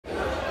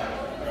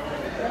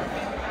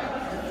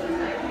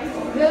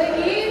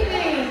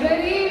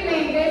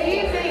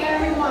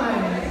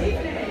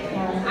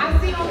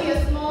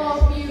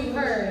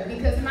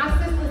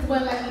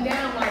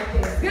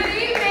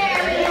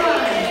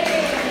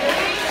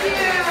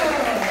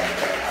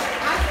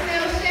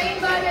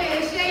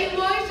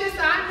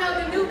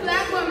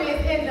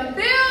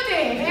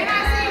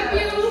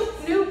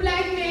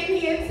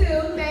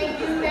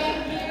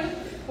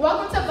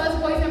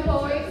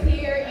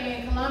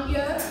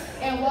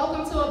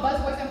welcome to a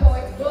Busboys and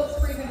Poets books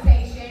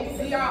presentation.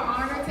 We are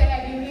honored to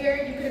have you here.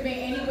 You could have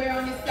been anywhere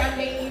on this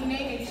Sunday evening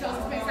and you chose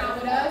to spend time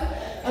with us.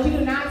 And we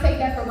do not take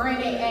that for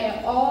granted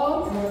at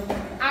all.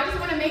 I just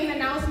want to make an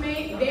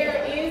announcement.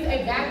 There is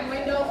a back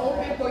window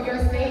open for your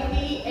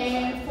safety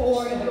and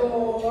for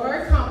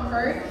your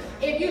comfort.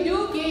 If you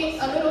do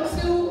get a little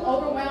too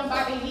overwhelmed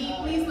by the heat,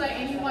 please let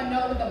anyone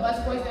know with the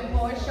Busboys and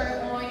Poets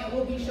shirt on, and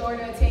we'll be sure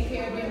to take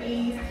care of your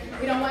needs.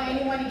 We don't want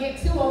anyone to get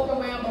too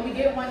overwhelmed, but we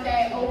did want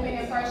that open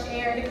and fresh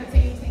air to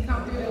continuously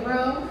come through the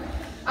room.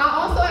 I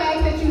also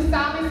ask that you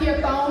silence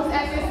your phones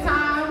at this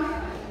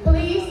time.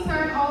 Please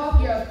turn off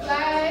your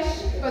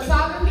flash.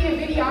 Photography and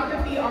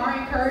videography are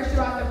encouraged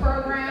throughout the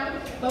program,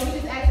 but we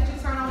just ask that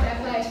you turn off that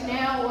flash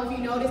now, or if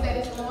you notice that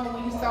it's on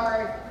when you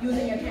start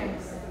using your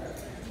cameras.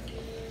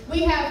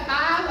 We have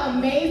 5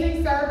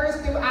 amazing servers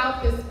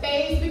throughout the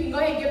space. We can go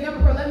ahead and give them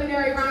a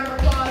preliminary round of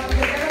applause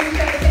because they're going to be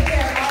sure to take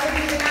care of all of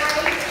you tonight.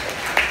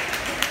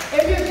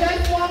 If you're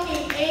just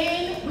walking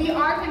in, we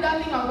are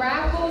conducting a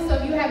raffle, so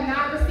if you have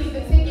not received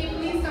a ticket,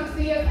 please come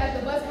see us at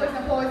the Busboys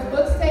and Poets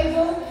books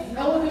table, and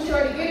we'll be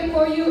sure to get it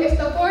for you. It's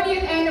the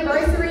 40th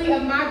anniversary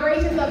of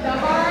Migrations of the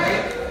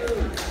Heart.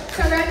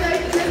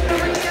 Congratulations, Ms.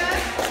 Marita.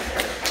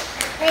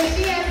 And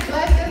she has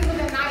blessed us with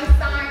a nice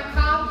signed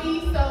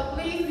copy, so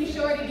please be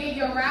sure to get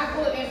your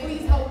raffle, and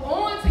please hold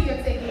on to your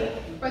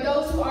ticket for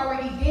those who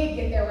already did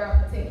get their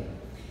raffle ticket.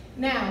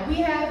 Now, we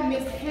have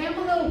Ms.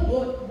 Pamela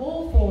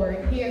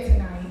Woolford here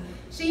tonight.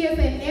 She is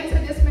an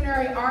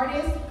interdisciplinary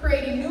artist,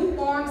 creating new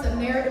forms of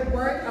narrative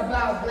work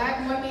about Black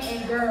women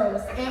and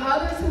girls, and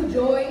others whose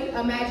joy,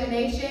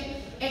 imagination,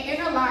 and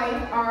inner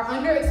life are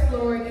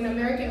underexplored in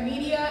American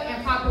media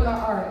and popular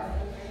art.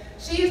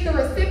 She is the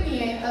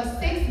recipient of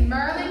 6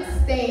 Maryland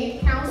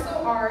State Council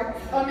Awards,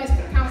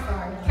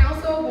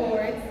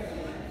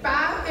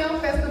 5 Film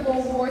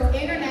Festival Awards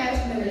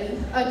internationally,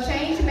 a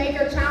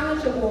Changemaker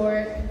Challenge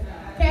Award.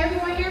 Can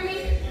everyone hear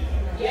me?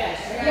 Yes.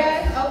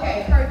 Yes?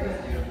 Okay, perfect.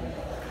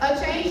 A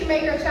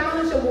Changemaker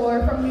Challenge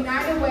Award from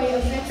United Way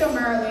of Central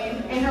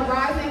Maryland and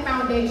Horizon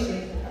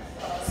Foundation.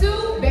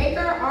 2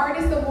 Baker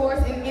Artist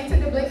Awards in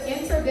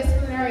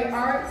Interdisciplinary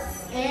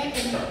Arts and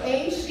an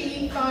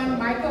A.She Fund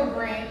Micro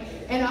Grant,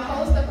 and a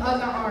host of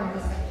other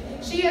honors.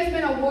 She has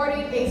been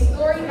awarded a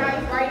Story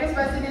Night Writers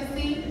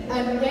Residency,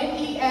 an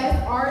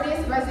NES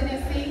Artist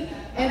Residency,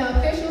 and an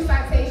official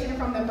citation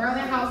from the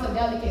Maryland House of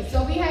Delegates.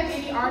 So if we have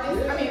any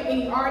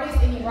artists,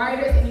 any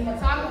writers, any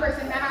photographers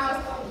in the house,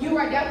 you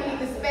are definitely in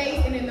the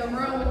space and in the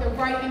room with the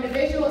right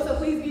individuals, so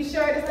please be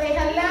sure to say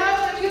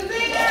hello if you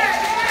see her.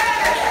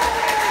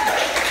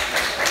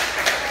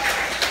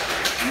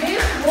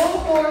 Ms.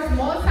 Woolford's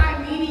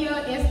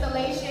multimedia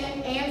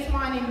installation,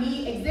 Antoine and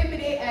Me,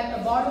 exhibited at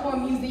the Baltimore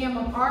Museum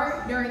of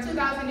Art during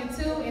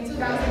 2002 and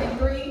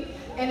 2003,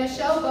 and the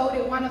show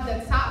voted one of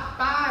the top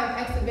 5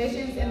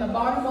 exhibitions in the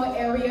Baltimore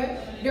area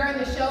during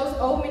the show's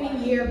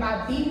opening year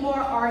by Be More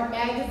Art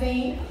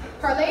magazine.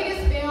 Her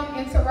latest film,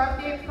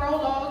 Interrupted,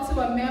 Prologue to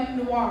a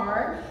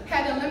Memoir,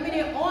 had a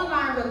limited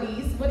online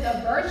release with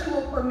a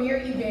virtual premiere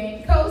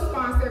event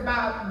co-sponsored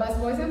by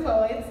Busboys and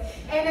Poets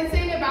and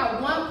attended by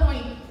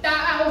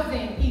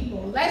 1,000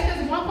 people. That's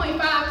just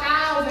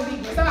 1,500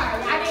 people. Sorry,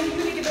 I didn't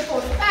even get the full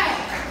stat.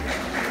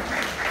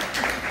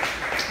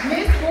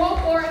 Ms.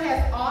 Woolford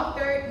has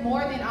authored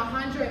more than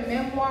 100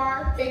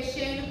 memoir,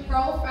 fiction,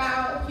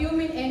 profile,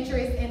 human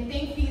interest, and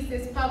think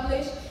pieces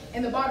published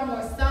in the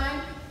Baltimore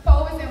Sun,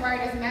 Poets and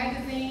Writers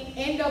Magazine,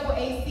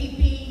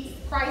 NAACP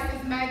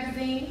Crisis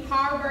Magazine,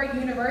 Harvard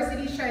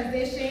University's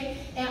Transition,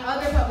 and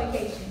other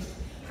publications.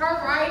 Her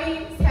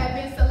writings have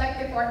been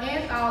selected for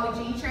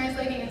anthology,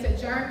 translated into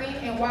German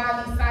and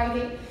widely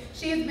cited.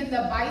 She has been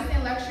the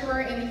Bison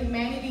Lecturer in the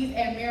Humanities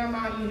at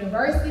Marymount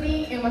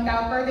University. And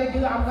without further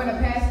ado, I'm going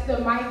to pass the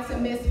mic to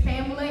Miss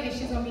Pamela, and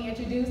she's going to be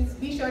introduced.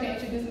 Be sure to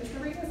introduce Ms.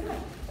 Marita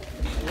herself.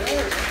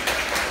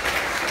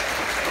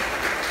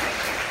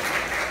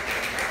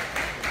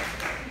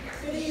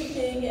 Good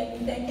evening,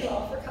 and thank you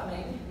all for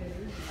coming.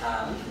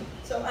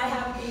 So I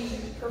have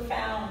the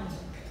profound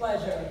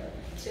pleasure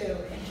to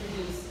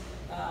introduce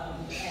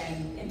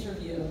and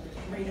interview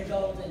Marita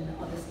Golden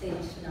on the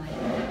stage tonight.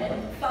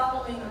 And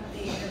following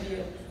the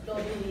interview,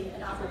 there'll be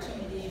an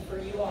opportunity for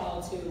you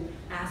all to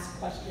ask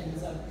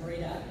questions of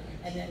Marita,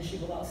 and then she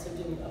will also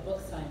do a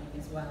book signing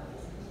as well.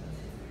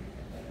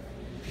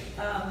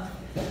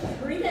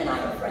 Marita and I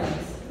are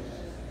friends.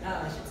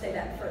 I should say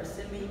that first.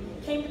 And we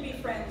came to be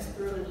friends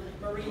through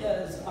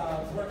Marita's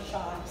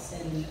workshops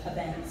and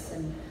events.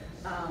 And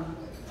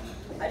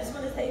I just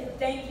want to say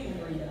thank you,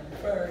 Marita,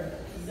 for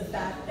the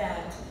fact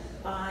that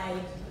I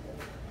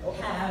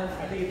have...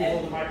 I think if you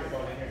hold the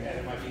microphone in your head,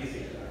 it might be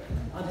easier.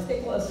 I'll just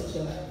stay closer to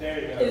it.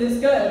 There you go. Is this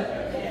good?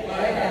 Okay.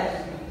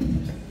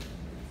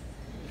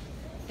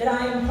 That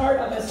I am part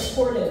of a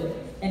supportive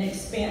and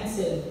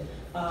expansive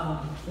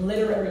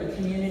literary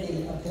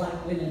community of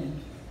Black women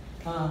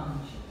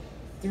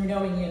through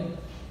knowing you.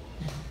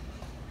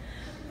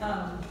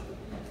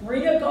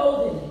 Marita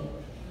Golden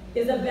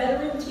is a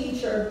veteran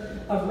teacher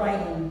of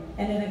writing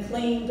and an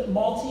acclaimed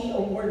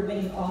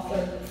multi-award-winning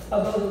author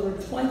of over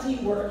 20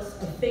 works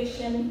of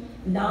fiction,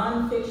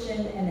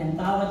 nonfiction, and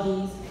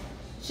anthologies.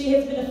 She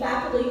has been a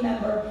faculty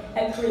member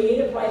at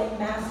Creative Writing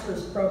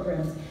Master's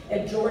programs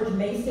at George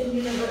Mason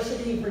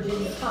University,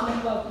 Virginia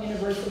Commonwealth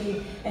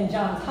University, and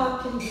Johns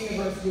Hopkins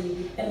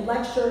University, and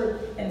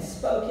lectured and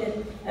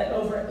spoken at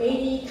over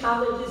 80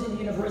 colleges and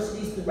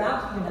universities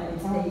throughout the United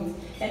States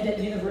and at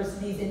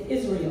universities in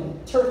Israel,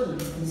 Turkey,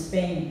 and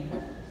Spain.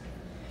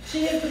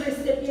 She is the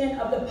recipient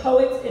of the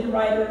Poets and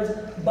Writers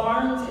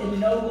Barnes and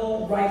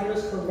Noble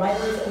Writers for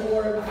Writers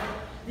Award,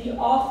 the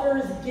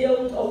Authors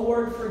Guild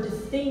Award for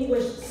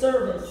Distinguished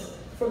Service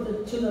to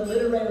the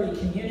literary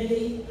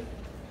community,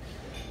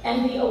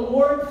 and the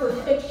Award for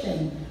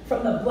Fiction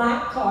from the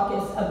Black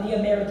Caucus of the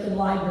American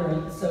Library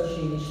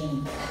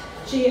Association.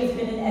 She has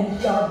been an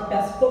NPR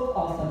Best Book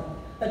Author,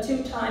 a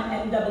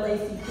two-time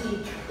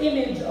NAACP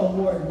Image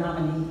Award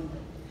nominee,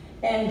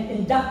 and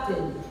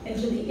inducted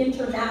into the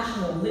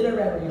International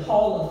Literary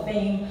Hall of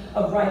Fame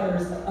of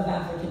Writers of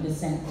African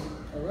Descent.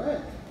 All right.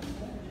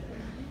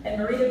 And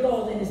Marita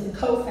Golden is the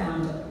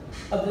co-founder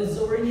of the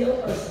Zora Neale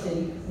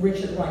Hurston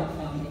Richard Wright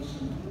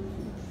Foundation.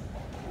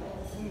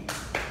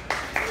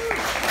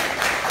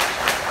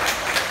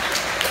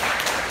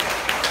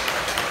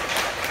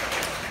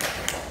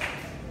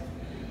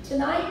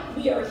 Tonight,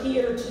 we are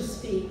here to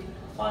speak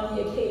on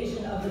the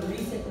occasion of the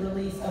recent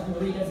release of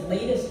Marita's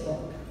latest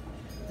book.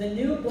 The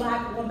new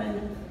Black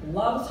woman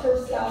loves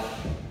herself,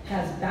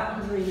 has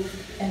boundaries,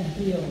 and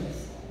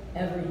heals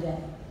every day.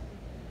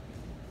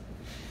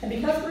 And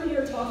because we're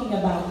here talking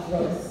about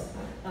growth,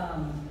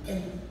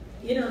 and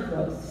inner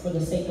growth for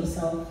the sake of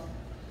self,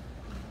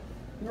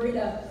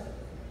 Marita,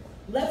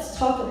 let's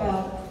talk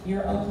about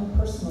your own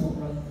personal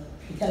growth,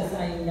 because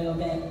I know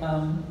that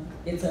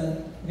it's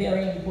a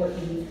very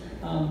important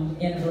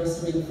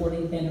anniversary, the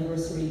 40th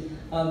anniversary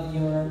of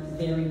your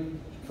very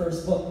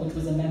first book, which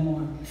was a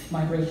memoir,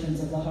 Migrations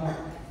of the Heart.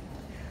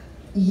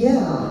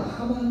 Yeah,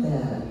 how about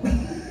that?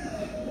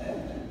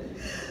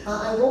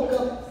 I woke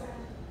up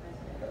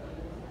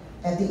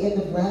at the end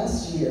of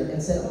last year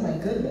and said, oh my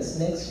goodness,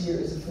 next year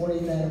is the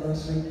 40th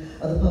anniversary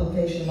of the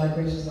publication of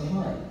Migrations of the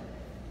Heart.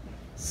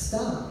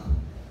 Stop.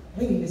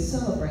 We need to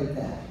celebrate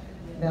that.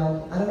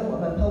 Now, I don't know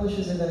what my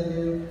publishers are going to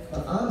do,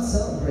 but I'm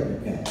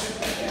celebrating that.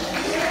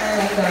 And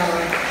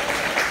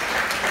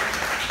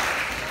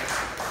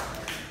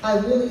I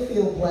really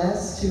feel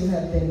blessed to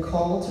have been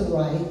called to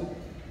write,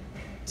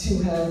 to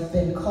have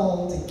been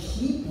called to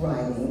keep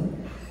writing,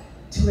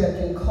 to have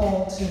been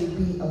called to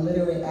be a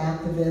literary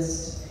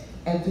activist,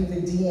 and through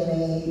the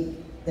DNA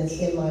that's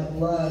in my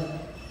blood,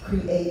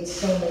 create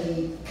so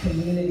many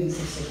communities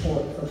of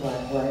support for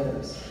Black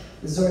writers.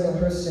 The Zora Neale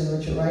Hurston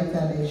Richard Wright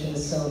Foundation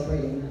is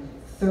celebrating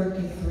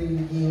 33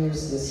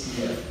 years this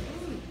year.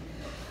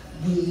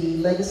 The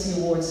Legacy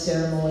Awards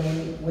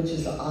ceremony, which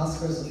is the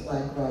Oscars of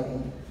Black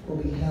writing, will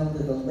be held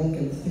at the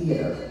Lincoln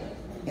Theater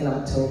in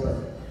October.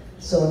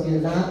 So if you're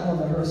not on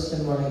the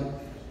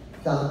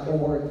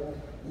HurstonWright.org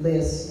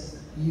list,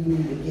 you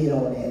need to get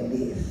on that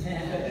list.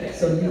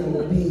 So you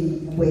will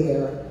be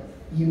where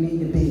you need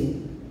to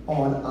be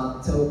on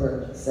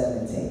October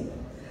 17th.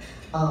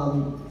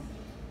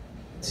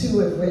 To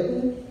have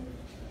written,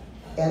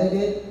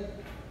 edited,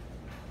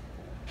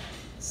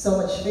 so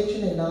much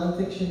fiction and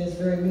nonfiction is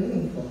very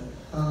meaningful.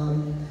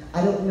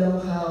 I don't know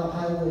how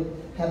I would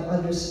have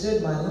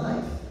understood my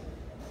life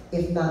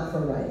if not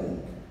for writing,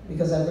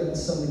 because I've written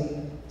so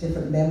many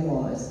different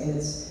memoirs, and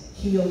it's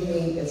healed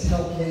me, it's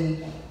helped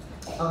me.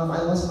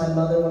 I lost my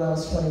mother when I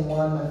was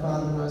 21, my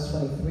father when I was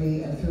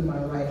 23, and through my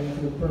writing,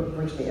 through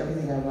virtually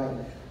everything I write,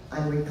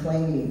 I'm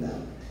reclaiming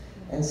them.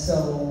 And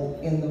so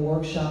in the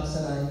workshops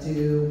that I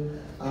do,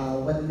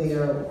 whether they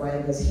are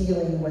writing as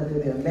healing, whether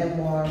they're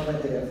memoir,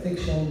 whether they're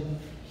fiction,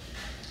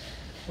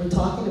 we're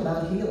talking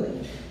about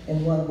healing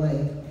in one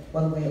way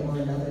or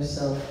another.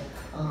 So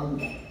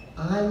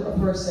I'm a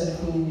person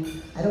who,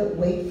 I don't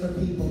wait for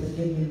people to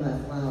give me my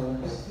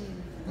flowers.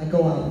 I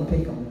go out and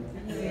pick them.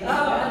 Oh,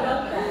 I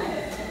love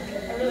that.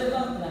 I really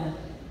love that.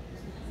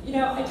 You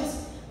know, I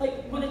just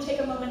want to take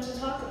a moment to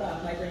talk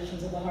about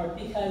Migrations of the Heart,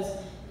 because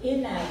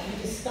in that you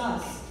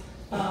discuss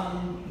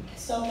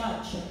so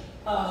much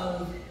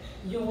of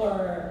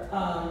your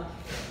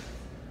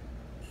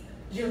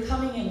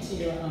coming into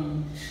your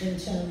own in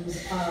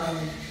terms of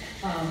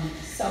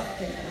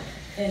self-care,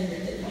 and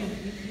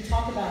you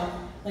talk about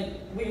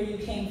where you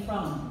came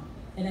from,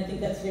 and I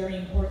think that's very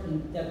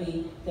important that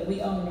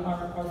we own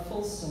our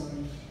full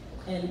story.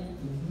 And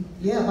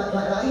yeah,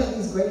 I had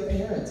these great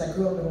parents. I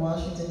grew up in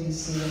Washington,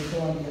 D.C. in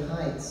Columbia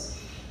Heights,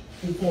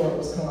 before it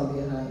was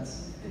Columbia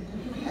Heights.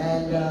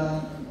 And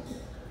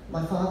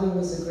my father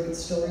was a great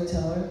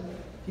storyteller.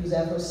 He was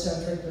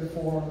Afrocentric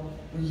before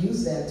we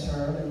used that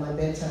term, and my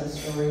bedtime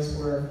stories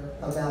were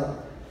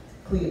about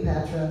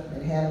Cleopatra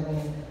and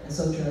Hannibal and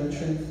Sojourner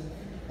Truth.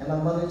 And my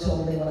mother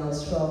told me when I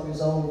was 12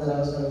 years old that I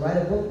was going to write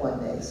a book one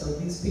day. So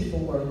these people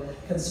were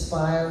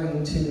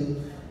conspiring to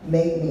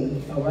make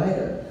me a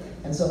writer.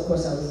 And so, of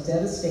course, I was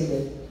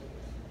devastated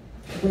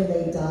when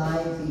they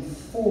died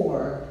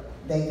before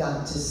they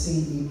got to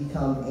see me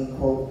become a,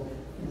 quote,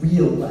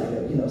 real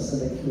writer, you know, so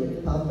they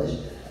could publish.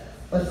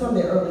 But from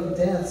their early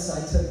deaths,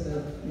 I took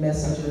the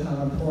message of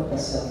how important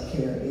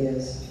self-care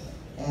is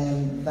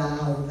and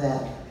vowed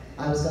that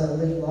I was going to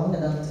live long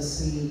enough to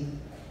see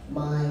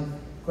my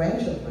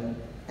grandchildren.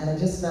 And I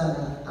just found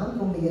out I'm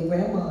going to be a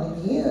grandma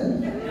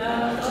again.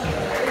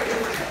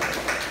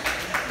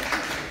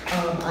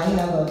 I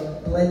have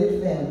a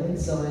blended family,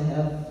 so I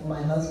have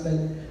my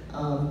husband,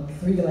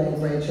 3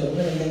 grandchildren,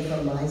 and then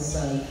from my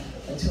son,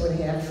 a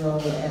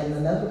 2.5-year-old, and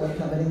another one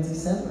coming in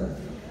December.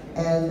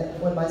 And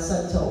when my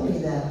son told me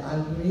that, I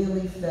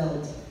really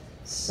felt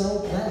so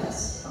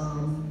blessed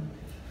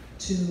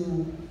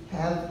to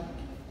have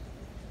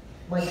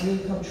my dream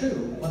come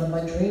true. One of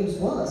my dreams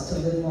was to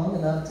live long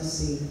enough to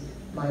see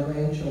my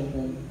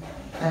grandchildren.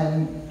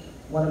 And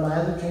one of my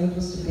other dreams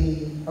was to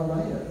be a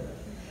writer.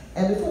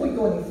 And before we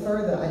go any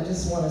further, I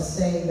just want to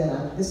say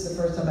that this is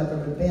the first time I've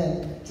ever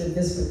been to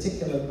this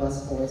particular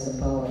Busboys and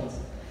Poets.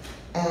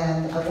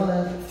 And I want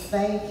to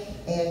thank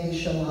Andy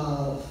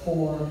Shalal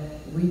for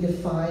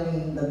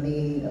redefining the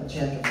meaning of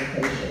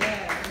gentrification.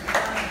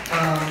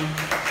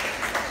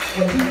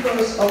 When he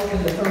first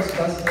opened the first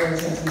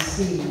Busboys in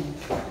DC,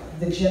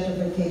 the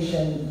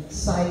gentrification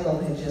cycle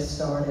had just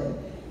started,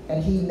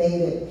 and he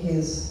made it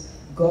his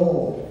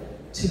goal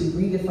to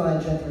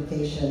redefine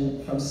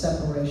gentrification from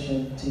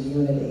separation to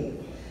unity.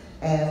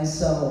 And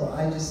so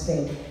I just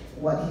think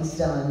what he's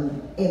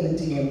done in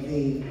the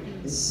DMV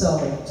is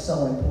so,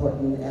 so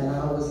important, and I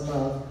always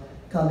love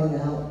coming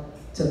out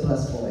to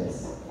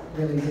Busboys.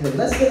 Really do.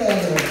 Let's get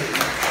Andrew.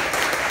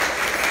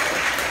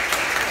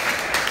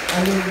 I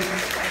mean,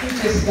 he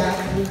just got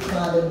through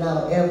climbing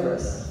Mount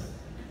Everest.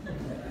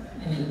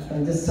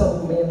 And just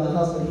told me and my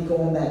husband he's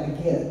going back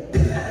again.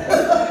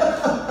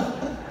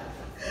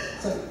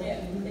 So,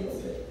 Yeah.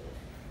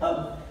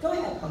 Oh, go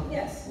ahead.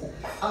 Yes.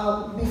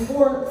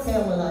 Before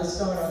Pamela and I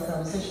start our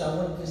conversation, I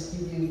want to just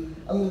give you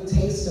a little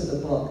taste of the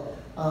book.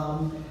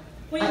 Well,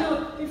 you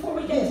know, before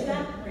we get to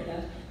that,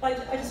 Marita,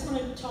 I just want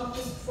to talk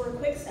just for a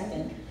quick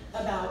second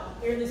about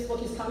where this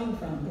book is coming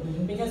from.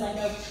 Because I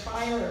know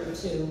prior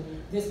to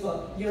this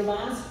book, your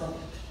last book,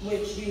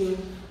 which you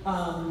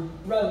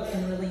wrote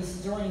and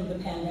released during the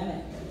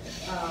pandemic,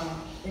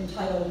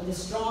 entitled The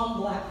Strong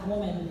Black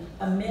Woman,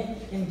 A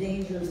Myth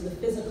Endangers the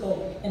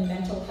Physical and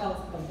Mental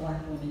Health of Black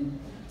Women.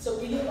 So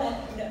will you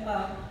let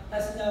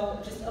us know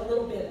just a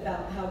little bit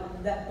about how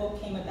that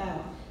book came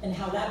about and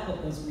how that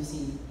book was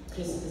received?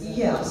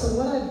 Yeah, so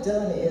what I've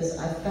done is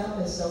I found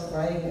myself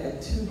writing a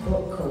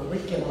 2-book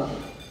curriculum,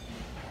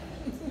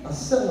 a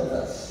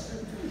syllabus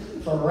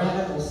for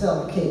radical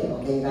self-care.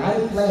 Okay, now I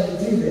didn't plan to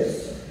do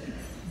this,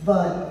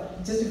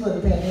 but just before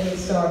the pandemic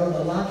started,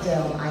 the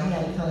lockdown, I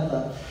had kind of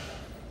a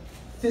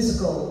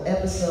physical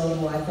episode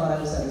where I thought I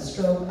was having a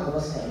stroke. I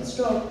wasn't having a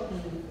stroke.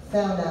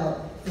 Found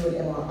out through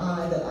an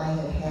MRI that I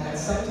had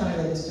sometime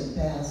in the distant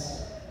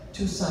past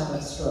 2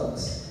 silent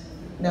strokes.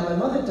 Now my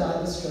mother died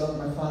of a stroke,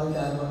 my father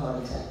died of a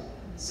heart attack.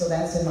 So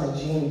that's in my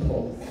gene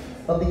pool.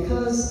 But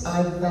because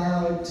I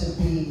vowed to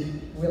be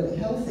really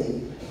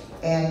healthy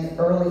and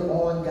early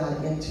on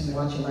got into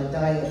watching my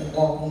diet,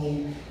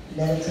 walking,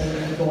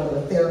 meditating, going to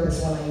a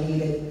therapist when I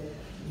needed,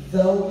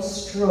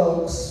 those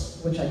strokes,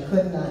 which I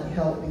could not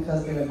help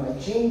because they're in my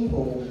gene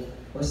pool,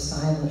 were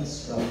silent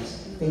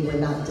strokes. They were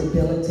not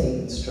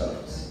debilitating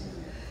strokes.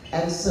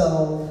 And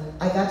so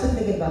I got to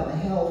thinking about my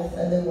health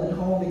and then went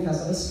home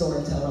because I'm a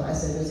storyteller. I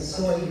said, there's a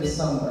story here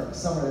somewhere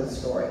there's a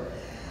story.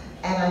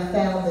 And I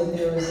found that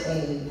there is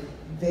a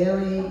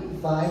very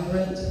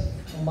vibrant,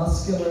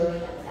 muscular,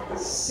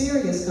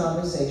 serious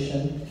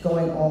conversation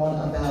going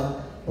on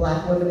about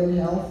Black women in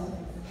health,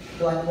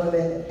 Black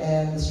women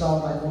and the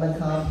Strong Black Woman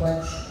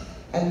Complex.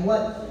 And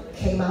what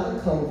came out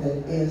of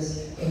COVID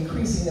is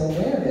increasing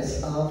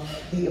awareness of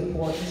the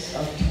importance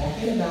of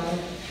talking about,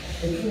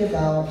 thinking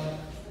about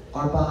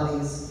our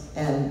bodies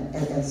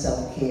and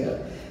self-care.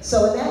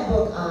 So in that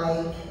book,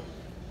 I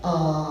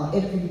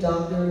interviewed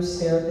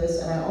doctors,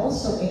 therapists, and I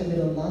also interviewed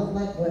a lot of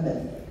Black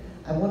women.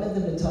 I wanted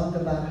them to talk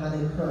about how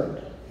they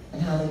hurt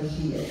and how they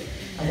heal.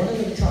 I wanted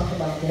them to talk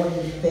about going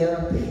to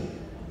therapy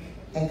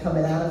and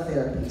coming out of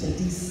therapy, to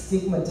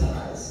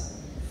destigmatize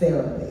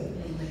therapy.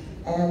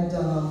 And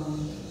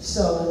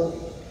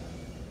so,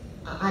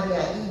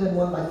 even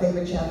one of my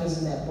favorite chapters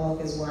in that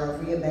book is where I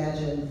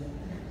reimagined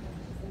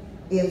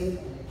if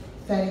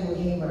Fannie Lou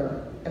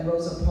Hamer and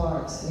Rosa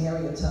Parks and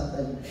Harriet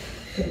Tubman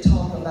could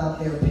talk about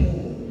their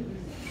pain,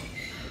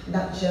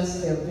 not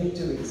just their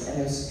victories and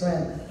their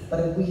strength, but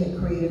if we had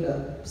created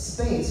a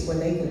space where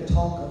they could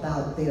talk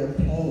about their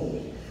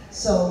pain.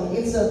 So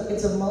it's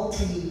a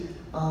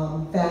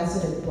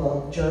multi-faceted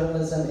book,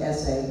 journalism,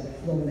 essay,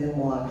 little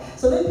memoir.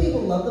 So then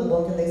people love the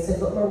book and they say,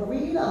 but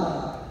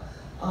Marita,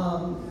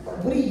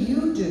 what do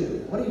you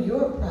do? What are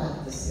your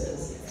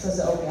practices? So I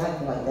said, okay, I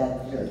can write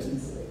that very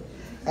easily.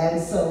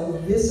 And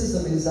so this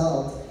is the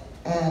result.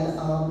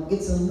 And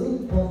it's a little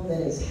book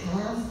that is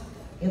half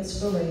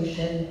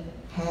inspiration,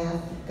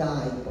 half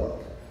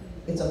guidebook.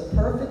 It's a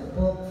perfect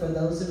book for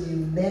those of you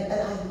men,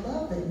 and I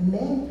love that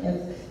men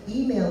have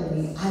emailed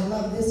me, I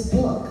love this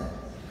book.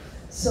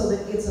 So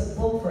that it's a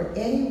book for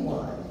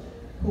anyone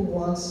who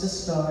wants to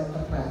start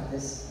a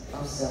practice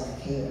of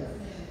self-care.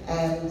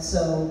 And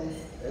so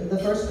the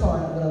first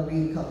part, I'm going to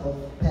read a couple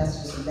of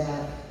passages from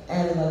that.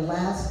 And in the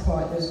last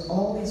part, there's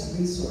all these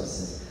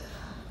resources.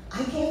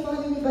 I can't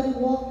find anybody to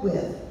walk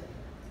with.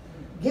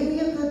 Give me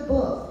a good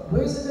book.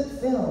 Where's a good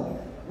film?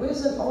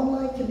 Where's an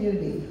online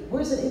community?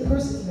 Where's an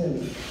in-person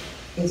community?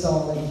 It's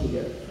all in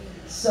here.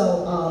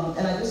 So,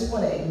 and I just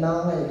want to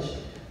acknowledge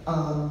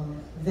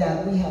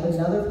that we have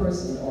another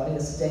person in the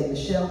audience today.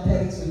 Michelle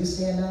Pettis, will you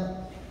stand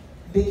up?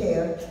 Big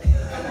hair.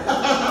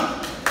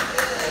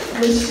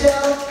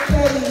 Michelle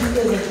Pettis is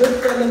a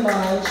good friend of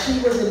mine.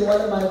 She was in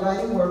one of my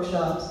writing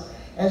workshops,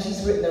 and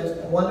she's written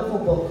a wonderful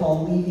book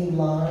called Leaving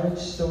Large,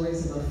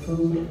 Stories of a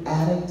Food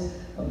Addict.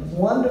 A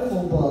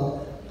wonderful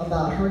book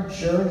about her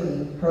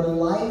journey, her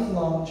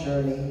lifelong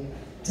journey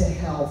to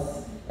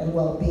health and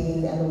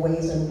well-being and the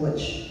ways in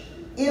which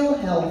ill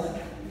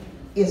health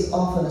is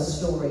often a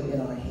story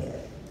in our head.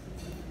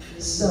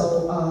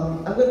 So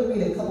I'm going to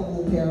read a couple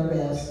little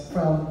paragraphs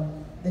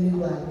from The New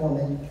Black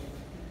Woman,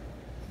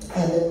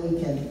 and then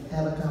we can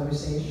have a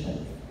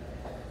conversation.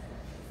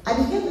 I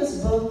began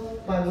this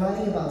book by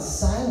writing about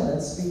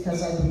silence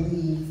because I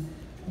believe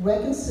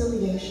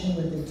reconciliation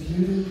with the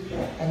beauty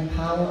and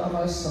power of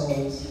our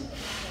souls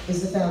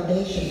is the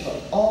foundation for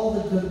all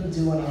the good we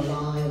do in our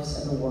lives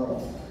and the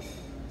world.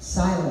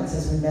 Silence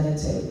as we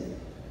meditate,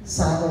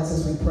 silence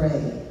as we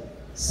pray,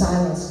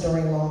 silence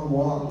during long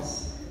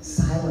walks,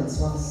 silence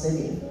while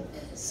sitting,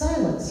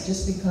 silence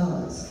just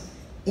because.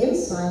 In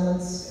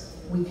silence,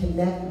 we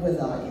connect with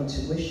our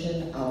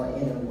intuition, our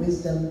inner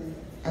wisdom,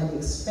 and the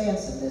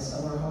expansiveness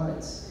of our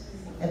hearts.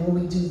 And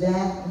when we do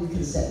that, we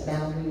can set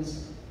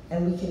boundaries,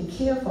 and we can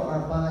care for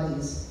our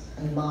bodies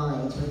and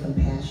minds with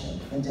compassion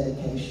and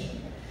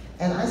dedication.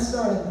 And I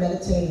started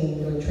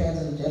meditating, doing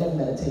transcendental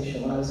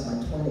meditation when I was in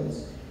my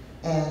 20s.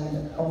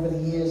 And over the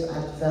years,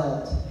 I've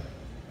developed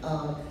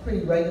a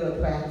pretty regular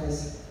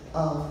practice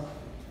of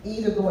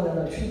either going on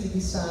a retreat to be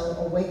silent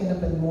or waking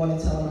up in the morning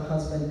telling my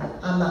husband,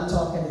 I'm not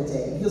talking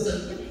today. He'll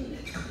say,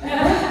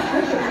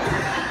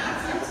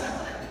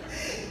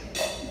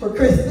 for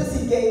Christmas,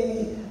 he gave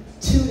me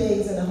 2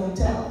 days in a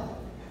hotel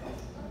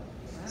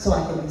so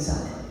I could be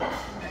silent.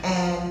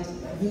 And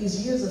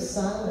these years of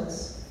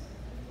silence,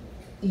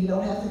 you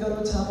don't have to go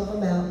to the top of a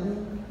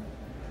mountain.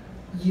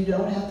 You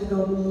don't have to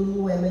go to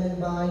Lululemon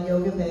and buy a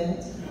yoga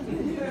mat.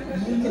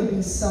 You can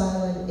be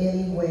silent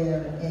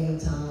anywhere,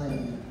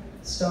 anytime.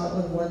 Start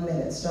with 1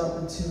 minute, start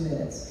with 2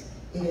 minutes.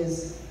 It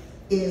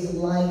is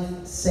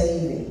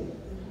life-saving.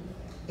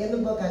 In the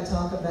book, I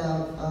talk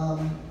about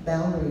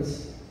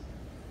boundaries.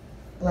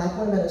 Black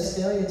women are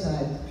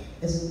stereotyped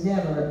as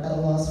never at a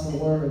loss for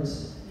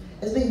words,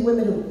 as being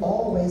women who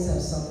always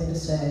have something to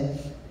say,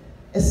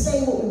 as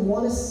saying what we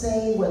want to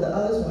say, whether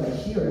others want to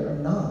hear it or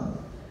not.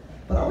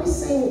 But are we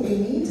saying what we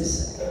need to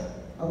say?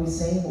 Are we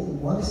saying what we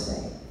want to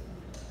say?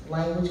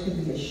 Language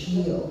could be a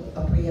shield,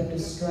 a preemptive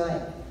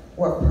strike,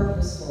 or a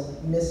purposeful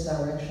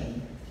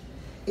misdirection.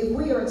 If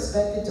we are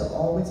expected to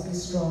always be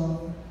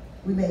strong,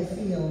 we may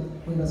feel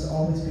we must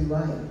always be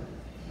right.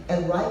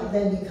 And right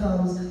then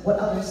becomes what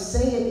others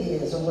say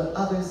it is or what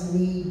others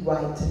need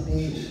right to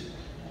be.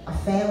 Our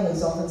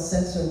families often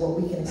censor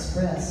what we can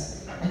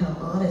express and how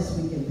honest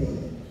we can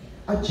be.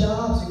 Our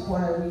jobs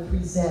require we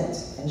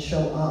present and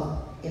show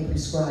up in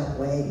prescribed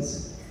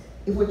ways.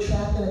 If we're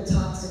trapped in a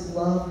toxic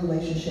love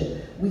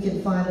relationship, we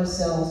can find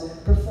ourselves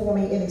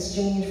performing in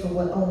exchange for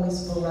what only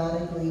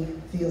sporadically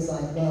feels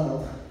like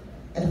love.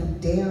 And who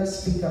dare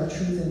speak our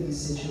truth in these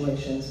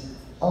situations,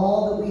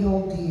 all that we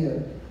hold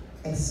dear,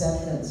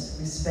 acceptance,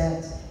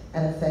 respect,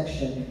 and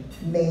affection,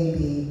 may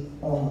be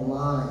on the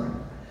line.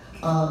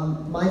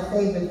 My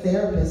favorite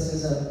therapist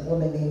is a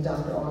woman named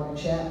Dr. Audrey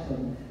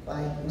Chapman,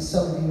 who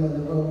some of you in the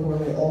room who are a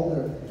little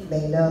older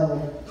may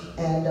know.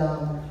 And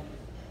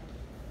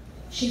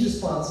she's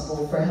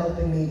responsible for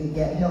helping me to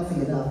get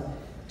healthy enough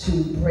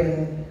to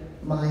bring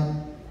my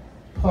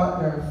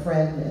partner,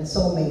 friend, and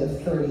soulmate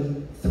of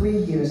 33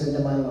 years into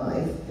my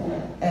life.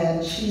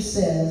 And she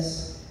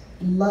says,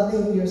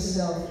 loving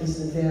yourself is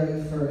the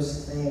very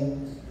first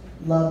thing.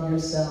 Love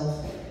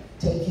yourself,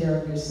 take care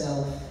of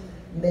yourself.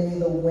 Many of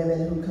the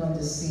women who come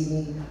to see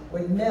me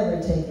were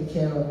never taken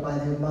care of by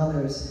their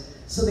mothers,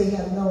 so they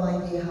have no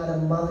idea how to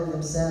mother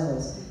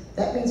themselves.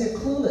 That means they're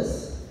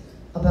clueless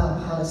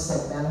about how to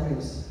set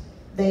boundaries.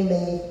 They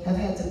may have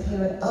had to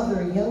parent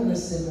other younger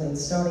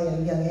siblings starting at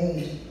a young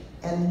age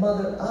and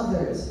mother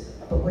others,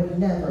 but were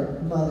never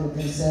mothered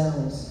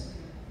themselves.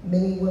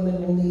 Many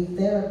women will need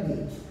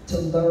therapy to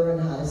learn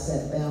how to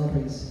set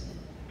boundaries.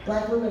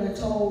 Black women are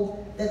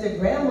told that their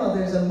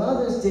grandmothers and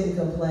mothers didn't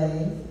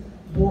complain,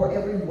 bore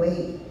every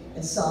weight,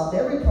 and solved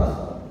every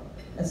problem,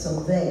 and so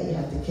they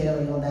have to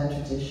carry on that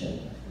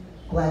tradition.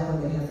 Black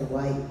women have the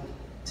right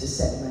to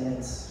set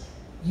limits.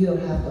 You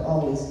don't have to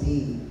always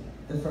be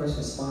the first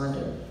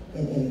responder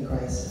in any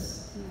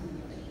crisis.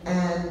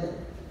 And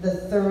the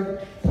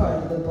third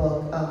part of the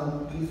book,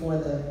 before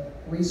the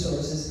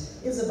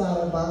resources, is about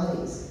our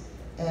bodies.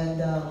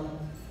 And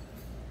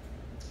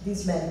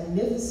these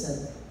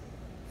magnificent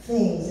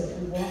things that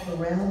we walk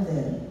around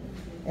in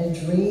and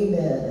dream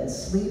in and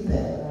sleep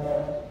in.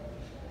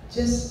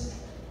 Just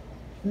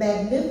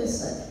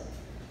magnificent.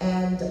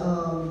 And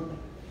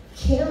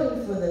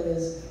caring for them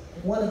is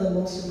one of the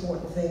most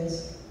important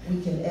things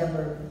we can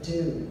ever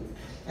do.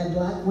 And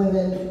Black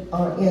women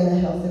are in a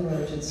health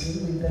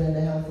emergency. We've been in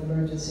a health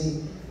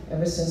emergency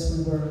ever since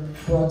we were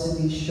brought to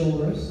these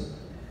shores.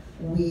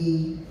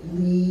 We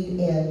lead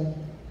in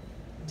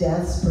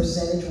deaths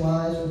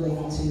percentage-wise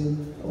related to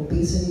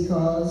obesity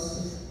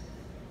causes,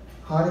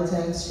 heart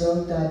attack,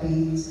 stroke,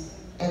 diabetes,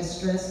 and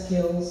stress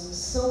kills.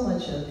 So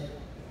much of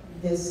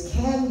this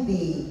can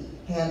be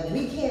handled.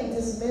 We can't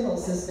dismantle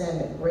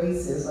systemic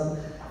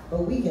racism,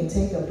 but we can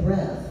take a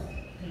breath.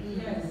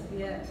 Yes,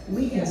 yes.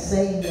 We can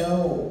say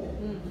no.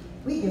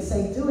 We can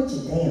say, do it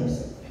your damn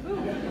self.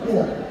 You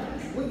know,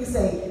 we can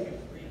say,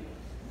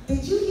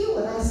 did you hear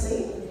what I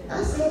said?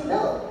 I said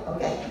no,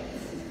 okay?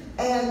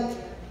 And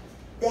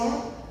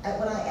that,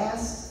 when I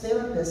asked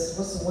therapists,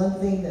 what's the one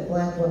thing that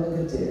Black women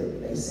could do?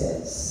 They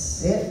said,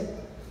 sit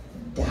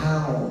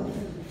down,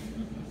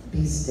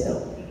 be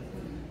still.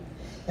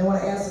 And when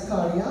I asked the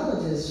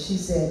cardiologist, she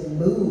said,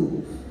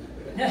 move.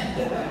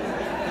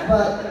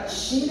 But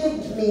she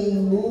didn't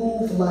mean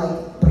move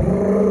like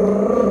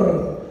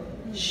brrrr.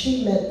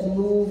 She meant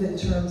move in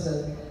terms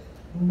of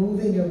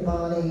moving your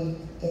body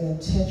in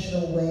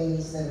intentional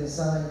ways that are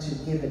designed to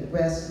give it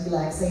rest,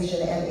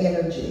 relaxation, and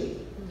energy.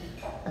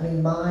 I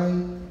mean, my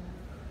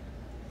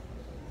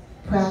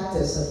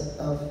practice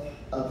of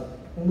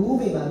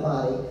moving my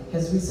body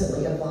has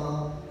recently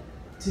evolved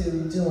to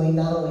doing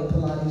not only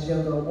Pilates,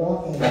 yoga,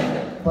 walking,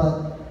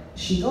 but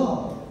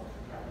Qigong.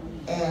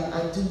 And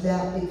I do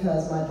that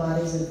because my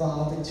body's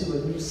evolved into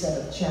a new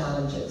set of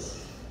challenges.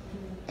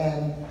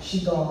 And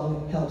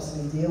Qigong helps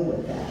me deal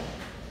with that.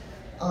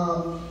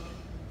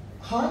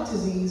 Heart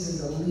disease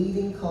is a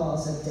leading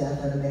cause of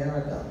death in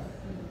America.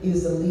 It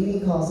is the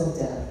leading cause of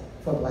death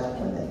for Black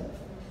women.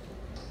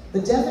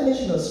 The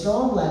definition of a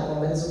strong Black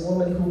woman is a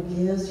woman who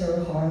gives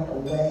her heart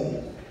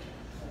away.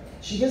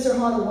 She gives her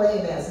heart away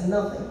and asks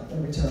nothing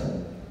in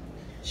return.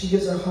 She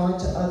gives her heart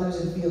to others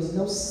and feels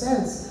no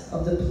sense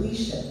of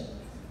depletion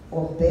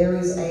or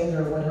buries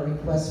anger when her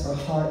requests for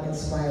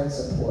heart-inspired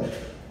support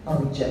are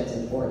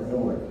rejected or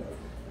ignored.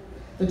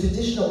 The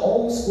traditional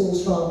old school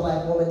strong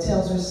Black woman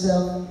tells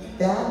herself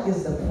that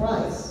is the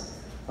price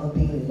of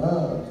being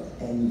loved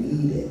and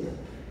needed.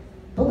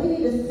 But we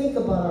need to think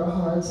about our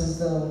hearts as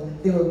though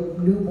they were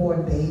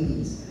newborn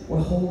babies we're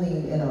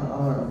holding in our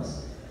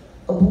arms.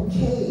 A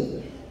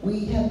bouquet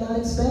we have not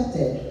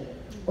expected,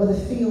 or the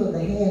feel of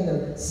the hand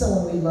of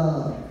someone we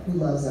love who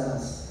loves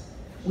us.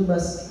 We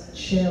must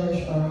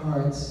cherish our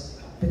hearts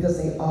because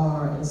they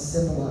are and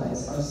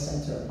symbolize our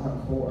center, our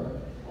core.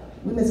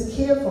 We must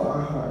care for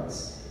our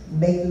hearts,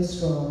 make them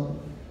strong,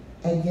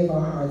 and give our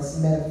hearts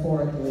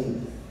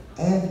metaphorically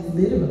and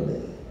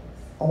literally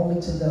only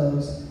to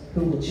those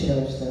who will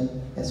cherish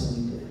them as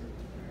we do.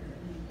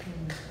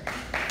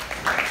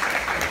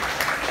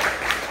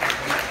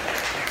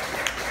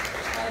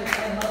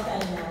 I love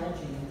that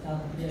analogy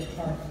of your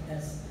heart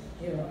as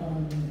your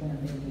own newborn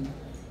baby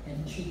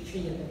and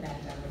treat it with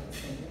that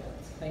delicacy.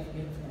 It's quite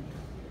beautiful.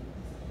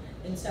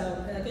 And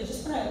so I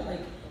just want to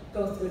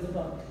go through the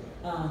book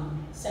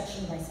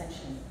section by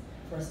section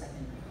for a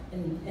second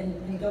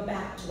and go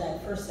back to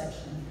that first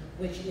section,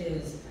 which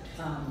is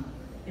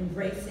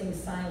embracing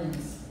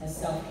silence as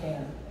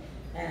self-care.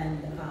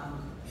 And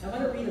I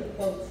want to read a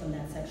quote from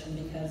that section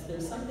because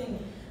there's something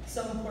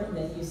so important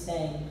that you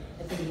say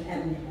at the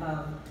end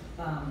of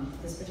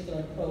this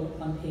particular quote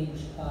on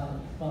page,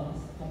 well,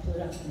 I'll pull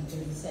it up in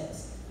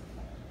 36.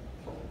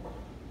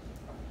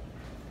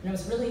 And it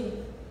was really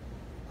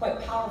quite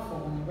powerful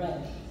when I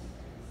read it.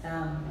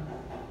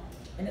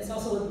 And it's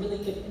also a really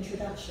good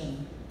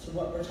introduction to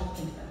what we're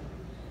talking about.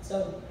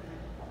 So,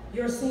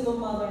 you're a single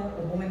mother,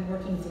 a woman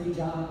working 3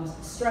 jobs,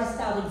 stressed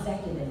out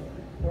executive,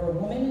 or a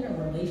woman in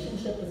a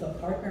relationship with a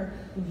partner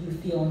who you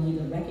feel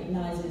neither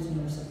recognizes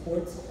nor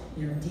supports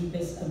your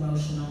deepest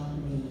emotional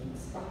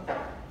needs.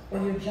 Or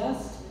you're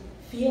just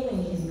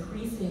feeling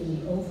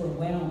increasingly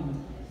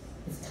overwhelmed.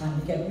 It's time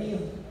to get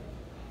real.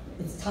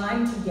 It's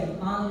time to get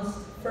honest,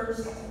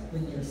 first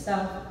with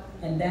yourself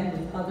and then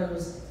with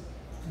others.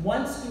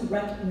 Once you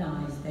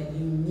recognize that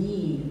you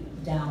need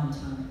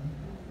downtime,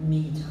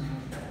 me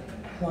time,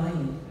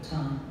 quiet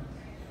time,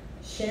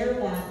 share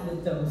that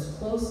with those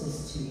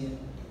closest to you.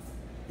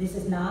 This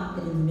is not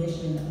an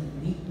admission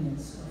of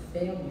weakness or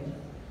failure,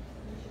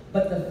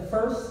 but the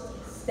first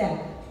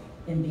step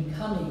in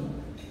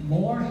becoming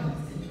more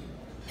healthy,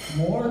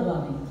 more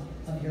loving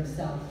of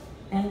yourself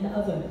and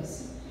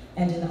others,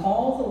 and in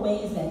all the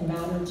ways that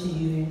matter to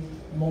you,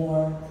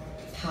 more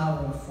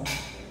powerful.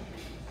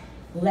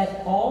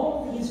 Let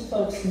all these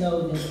folks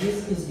know that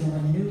this is your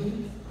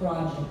new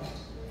project,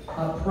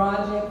 a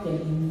project that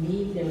you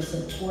need their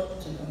support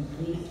to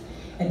complete,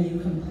 and you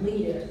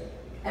complete it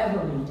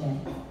every day.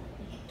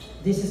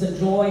 This is a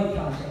joy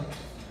project,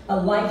 a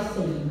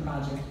life-saving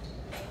project.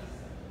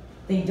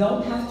 They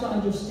don't have to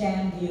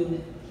understand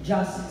you,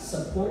 just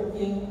support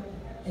you.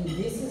 And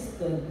this is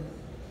the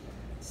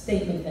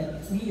statement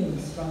that really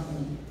struck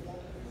me.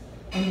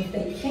 And if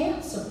they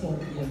can't support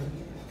you,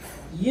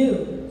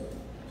 you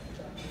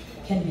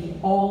can be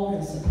all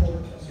the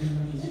support you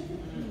need.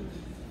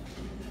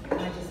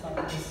 I just thought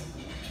it was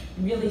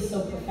really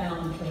so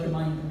profound a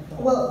reminder.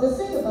 Well, the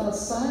thing about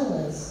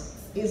silence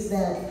is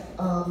that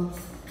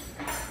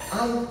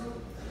I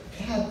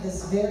have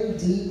this very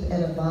deep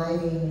and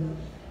abiding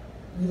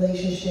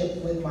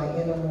relationship with my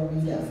inner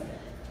Marita.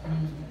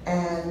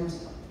 And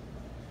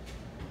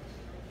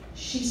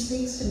she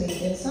speaks to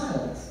me in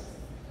silence.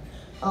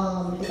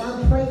 If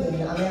I'm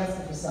praying, I'm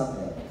asking for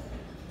something.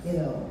 You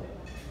know,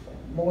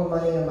 more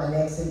money on my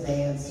next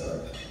advance,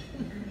 or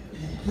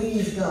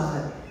please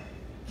God,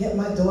 get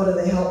my daughter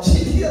the help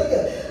she needs.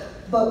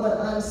 But when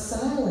I'm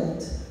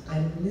silent,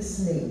 I'm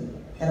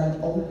listening and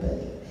I'm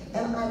open.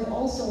 And I'm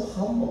also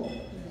humble.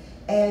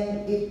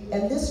 And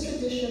this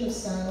tradition of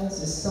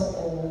silence is so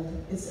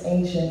old, it's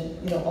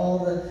ancient. You know, all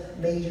the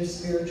major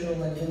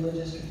spiritual and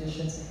religious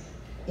traditions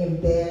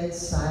embed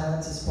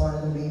silence as part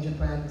of the major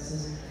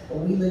practices. But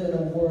we live in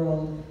a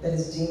world that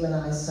has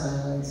demonized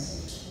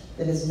silence,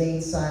 that has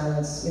made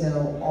silence, you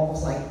know,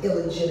 almost like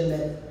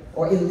illegitimate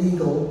or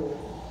illegal.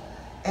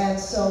 And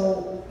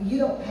so you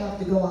don't have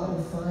to go out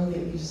and find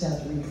it, you just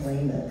have to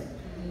reclaim it.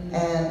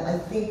 And I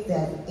think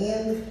that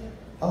in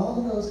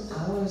all those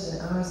hours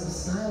and hours of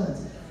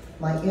silence,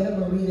 my inner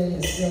Marita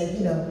has said,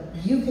 you know,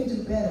 you can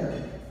do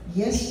better.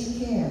 Yes,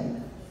 you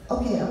can.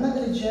 Okay, I'm not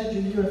going to judge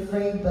you, you're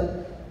afraid,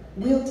 but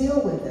we'll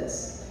deal with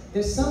this.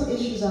 There's some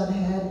issues I've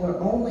had where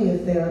only a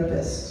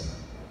therapist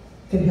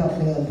can help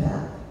me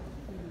unpack.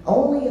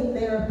 Only a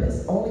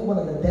therapist, only one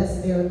of the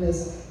best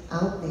therapists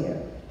out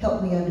there,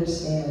 helped me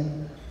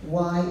understand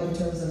why, in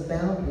terms of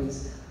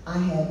boundaries, I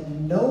had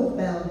no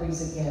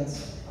boundaries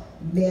against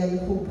men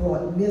who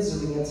brought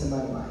misery into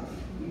my life.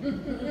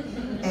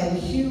 And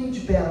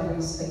huge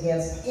boundaries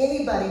against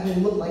anybody who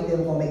looked like they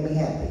were going to make me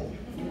happy.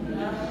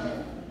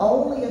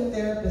 Only a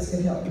therapist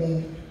can help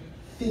me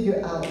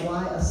figure out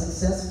why a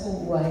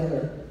successful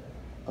writer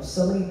of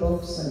so many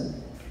books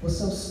and was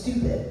so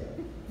stupid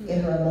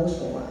in her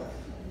emotional life,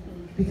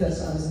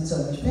 because I was in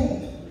so much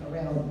pain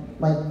around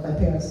my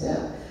parents'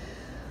 death.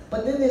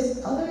 But then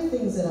there's other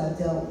things that I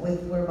dealt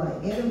with where my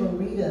inner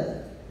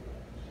Marita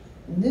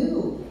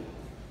knew,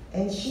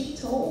 and she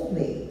told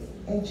me,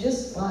 and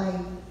just by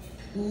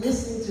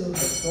listening to her,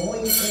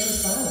 going into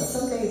silence.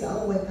 Some days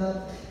I'll wake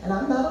up and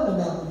I'm not on a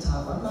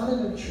mountaintop, I'm not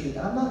in a retreat,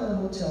 I'm not in a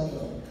hotel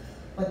room,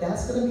 but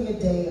that's going to be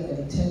a day of an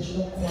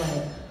intentional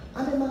quiet.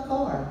 I'm in my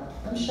car,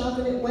 I'm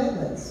shopping at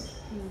Wegmans,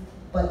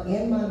 but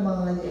in my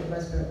mind, in my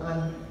spirit,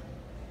 I'm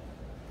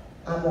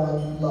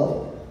on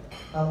low.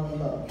 I'm on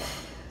low.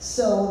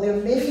 So there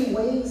are many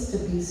ways to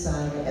be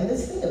silent, and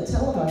this thing of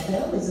telling our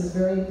families is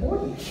very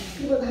important.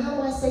 People, how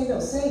do I say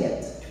no? Say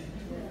it.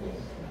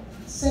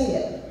 Say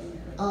it.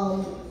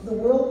 The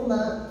world will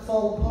not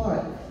fall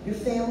apart. Your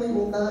family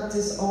will not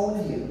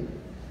disown you.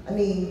 I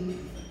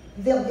mean,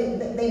 they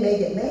may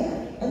get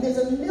mad, and there's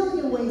a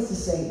million ways to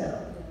say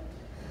no.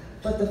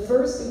 But the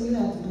first thing you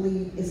have to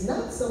believe is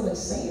not so much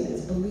saying it,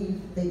 is believe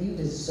that you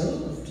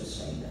deserve to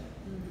say no.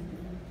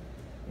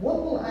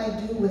 What will I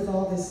do with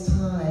all this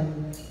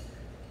time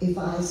if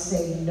I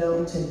say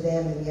no to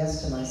them and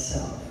yes to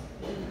myself?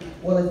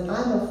 Well, if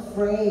I'm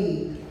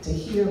afraid to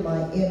hear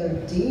my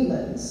inner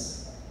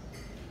demons,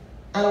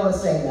 I don't want to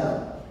say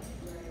no.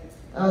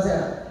 I was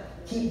say,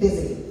 keep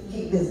busy,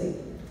 keep busy.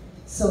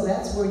 So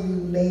that's where you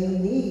may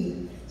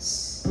need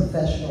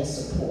professional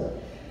support.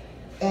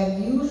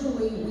 And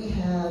usually we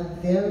have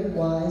very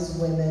wise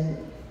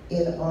women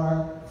in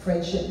our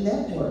friendship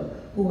network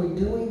who are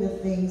doing the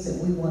things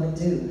that we want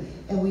to do.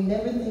 And we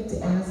never think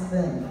to ask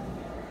them,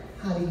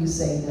 how do you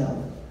say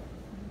no?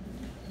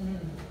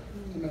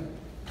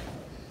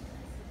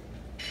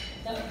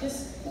 Now,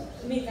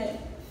 I mean, that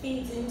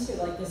feeds into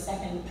like the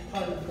second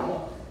part of the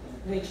book,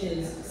 which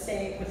is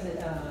say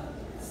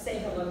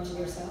hello to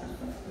yourself.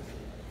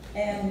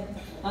 And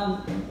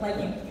like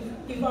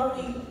you've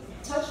already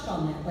touched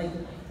on that. Like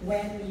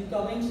when you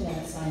go into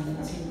that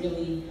silence, you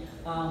really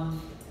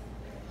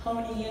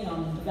honing in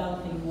on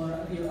developing more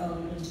of your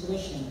own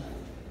intuition,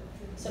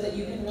 so that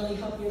you can really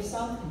help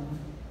yourself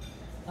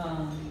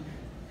more.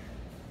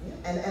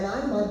 And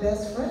I'm my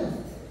best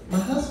friend. My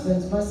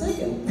husband's my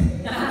second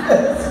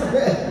best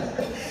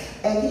friend.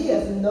 And he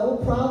has no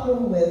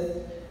problem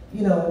with,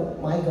 you know,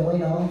 my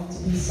going off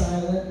to be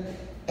silent.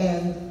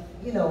 And,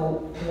 you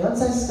know,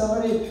 once I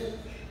started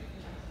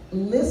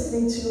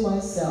listening to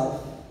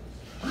myself,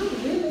 I'm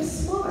really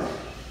smart.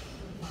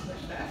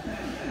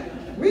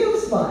 Real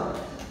smart.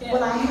 Yeah.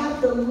 But I have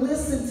to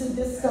listen to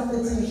this stuff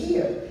that's in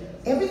here.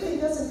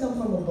 Everything doesn't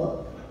come from a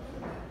book.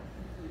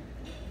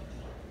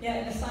 Yeah,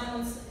 and the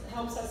silence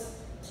helps us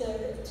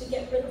to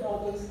get rid of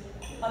all those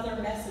other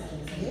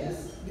messages.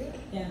 Yes.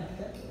 Yeah.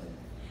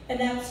 And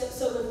that's,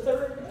 so the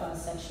third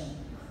section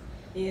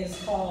is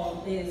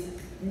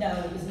no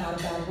is not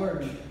a bad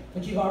word,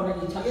 which you've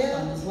already touched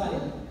on as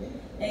well.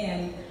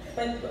 And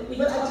but we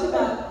talk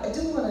about. I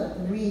do want to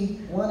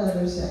read one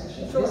other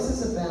section. Sure. This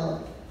is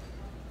about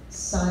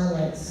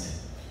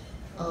silence,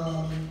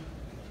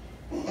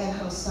 and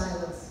how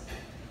silence,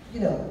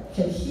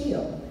 can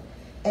heal.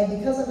 And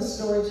because I'm a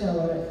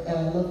storyteller and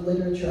I love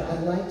literature, I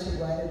like to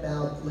write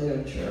about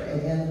literature.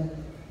 And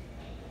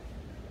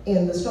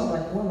in The Strong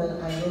Black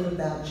Woman, I wrote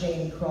about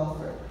Janie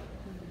Crawford,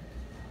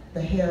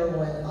 the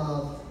heroine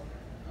of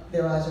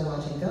Their Eyes Are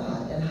Watching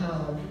God, and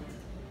how,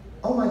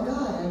 oh my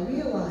God, I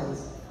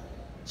realized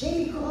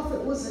Janie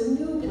Crawford was a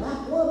new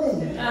black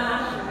woman.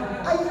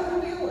 I never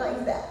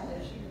realized that.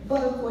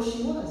 But of course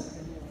she was,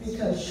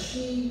 because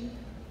she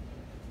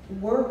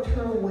worked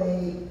her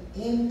way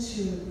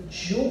into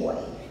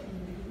joy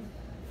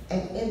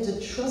and into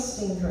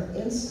trusting her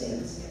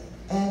instincts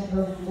and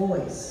her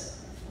voice.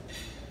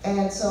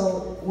 And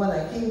so when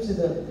I came to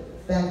the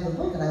back of the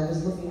book and I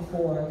was looking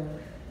for,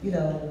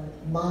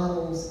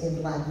 models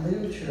in black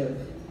literature,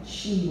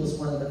 she was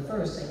one of the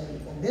first.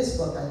 And in this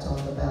book I talk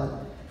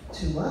about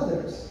two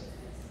others.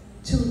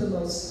 Two of the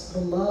most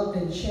beloved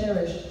and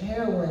cherished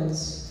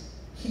heroes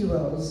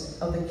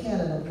of the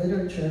canon of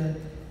literature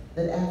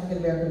that African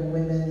American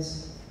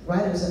women's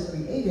writers have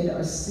created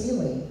are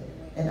Celie,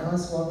 and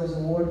Alice Walker's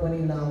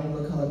award-winning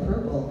novel, The Color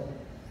Purple,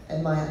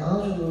 and Maya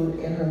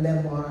Angelou in her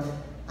memoir,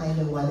 I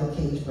Know Why the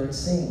Caged Bird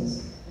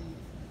Sings.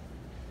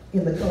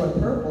 In The Color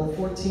Purple,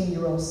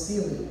 14-year-old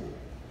Celie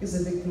is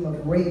a victim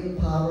of rape,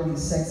 poverty,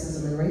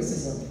 sexism, and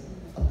racism,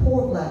 a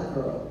poor black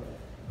girl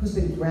who's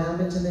been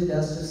ground into the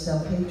dust of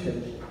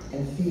self-hatred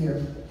and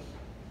fear.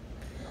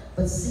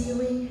 But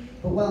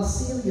while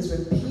Celie is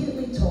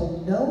repeatedly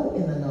told no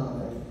in the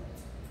novel,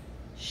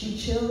 she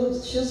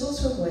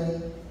chisels her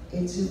way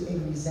into a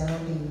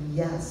resounding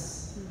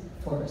yes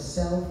for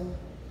herself,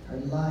 her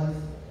life,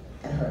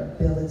 and her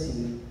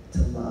ability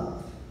to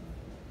love.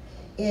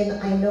 In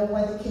I Know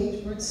Why the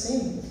Caged Bird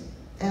Sings,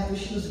 after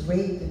she was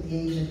raped at the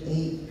age of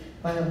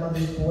 8 by her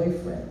mother's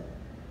boyfriend,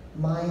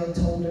 Maya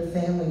told her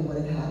family what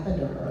had happened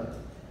to her.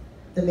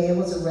 The man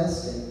was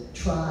arrested,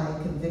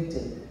 tried,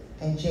 convicted,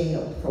 and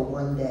jailed for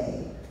 1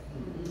 day.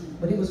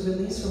 When he was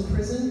released from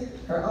prison,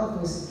 her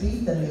uncles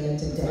beat the man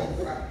to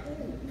death.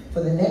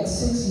 For the next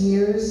 6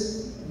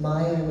 years,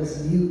 Maya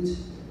was mute.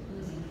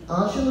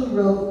 Angelou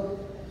wrote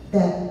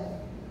that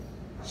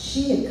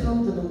she had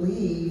come to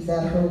believe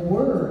that her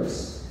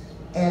words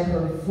and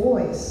her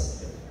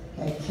voice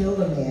had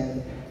killed a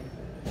man.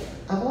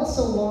 I've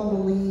also long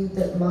believed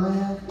that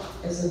Maya,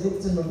 as a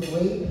victim of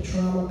rape,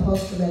 trauma,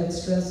 post-traumatic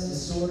stress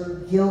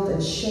disorder, guilt,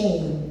 and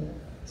shame,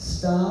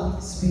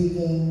 stopped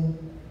speaking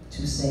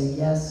to say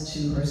yes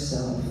to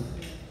herself.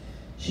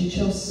 She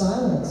chose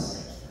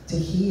silence to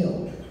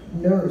heal,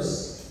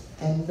 nurse,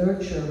 and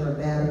nurture her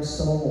battered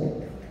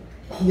soul.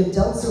 The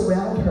adults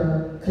around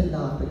her could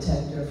not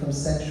protect her from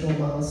sexual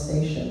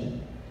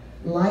molestation,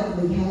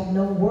 likely had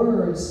no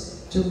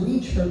words to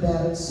reach her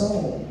battered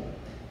soul.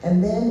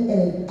 And then, in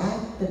an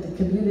act that the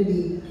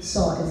community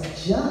saw as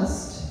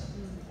just,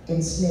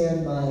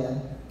 ensnared Maya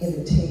in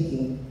the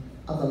taking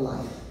of the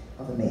life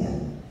of a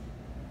man.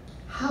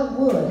 How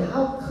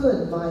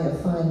could Maya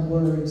find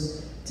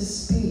words to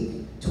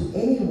speak to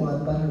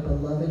anyone but her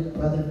beloved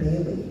brother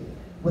Bailey,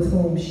 with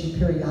whom she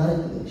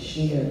periodically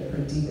shared her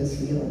deepest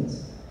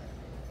feelings?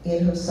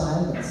 In her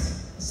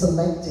silence,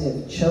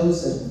 selective,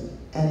 chosen,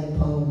 and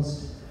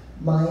imposed,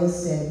 Maya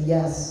said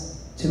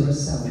yes to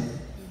herself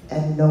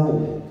and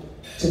no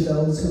to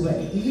those who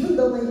had, even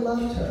though they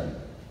loved her,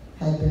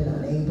 had been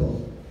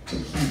unable to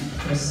keep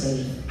her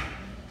safe.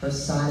 Her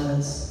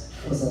silence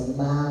was a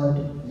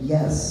loud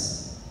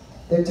yes.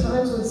 There are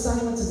times when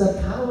silence is a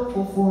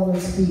powerful form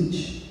of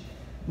speech.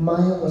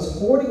 Maya was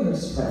hoarding her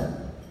strength,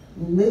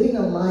 living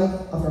a life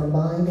of her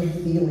mind and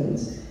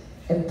feelings,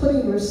 and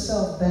putting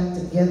herself back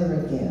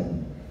together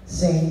again,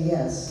 saying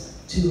yes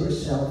to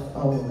herself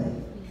only.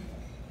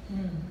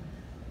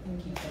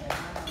 Thank you for that.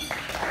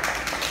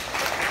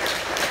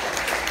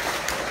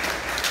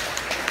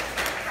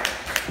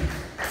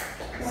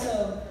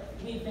 So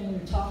we've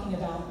been talking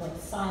about like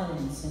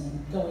silence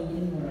and going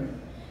inward,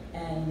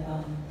 and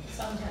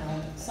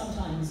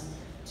sometimes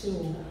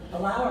to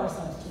allow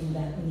ourselves to do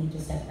that, we need to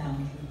set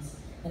boundaries,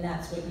 and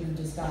that's what you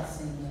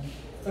discuss in the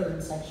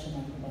third section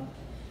of the book.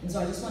 And so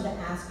I just wanted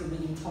to ask you,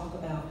 when you talk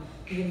about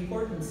the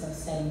importance of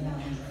setting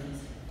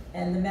boundaries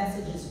and the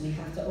messages we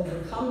have to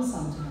overcome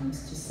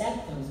sometimes to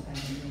set those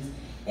boundaries,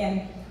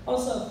 and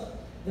also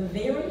the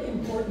very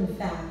important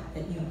fact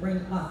that you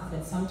bring up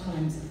that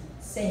sometimes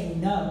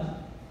saying no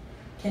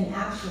can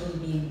actually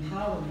be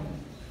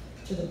empowering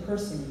to the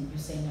person you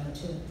say no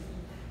to.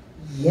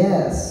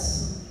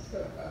 Yes.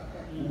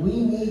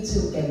 We need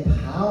to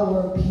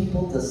empower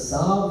people to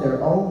solve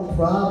their own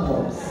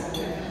problems,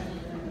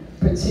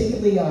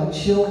 particularly our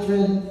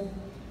children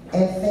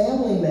and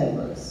family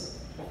members.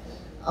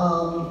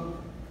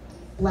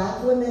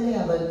 Black women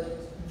have a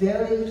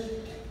very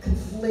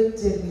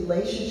conflicted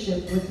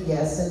relationship with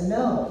yes and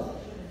no.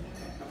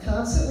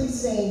 Constantly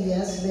saying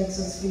yes makes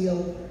us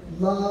feel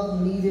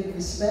loved, needed,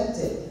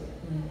 respected.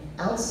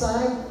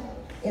 outside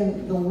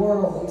in the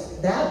world,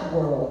 that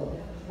world,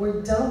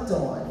 we're dumped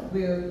on.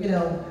 We're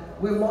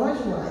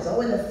marginalized.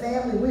 Oh, in the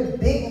family, we're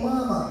Big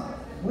Mama.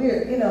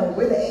 We're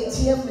the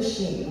ATM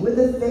machine. We're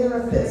the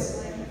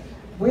therapist.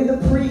 We're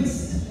the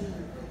priest.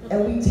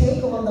 And we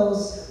take on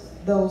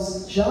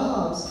those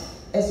jobs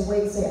as a way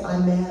to say, I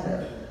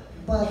matter.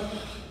 But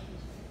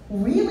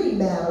really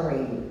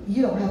mattering,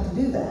 you don't have to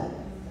do that,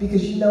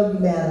 because you know you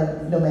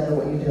matter no matter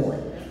what you're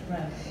doing.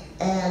 Right.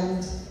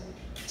 And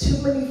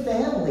too many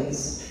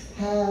families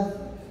have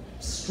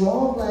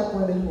strong Black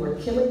women who are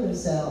killing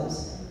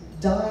themselves,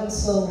 dying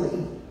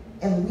slowly,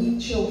 and weak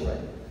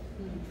children.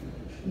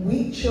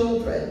 Weak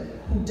children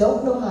who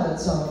don't know how to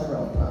solve their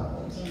own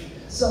problems.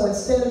 So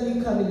instead of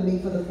you coming to me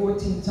for the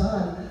 14th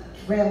time,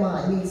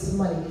 Grandma, I need some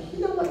money.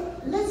 You know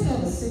what? Let's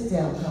have a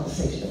sit-down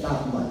conversation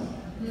about money.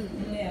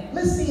 Yeah.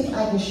 Let's see if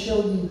I can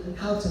show you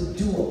how to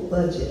do a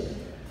budget,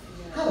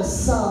 how to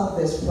solve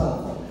this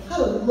problem, how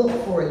to look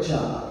for a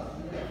job.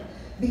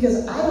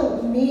 Because I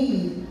don't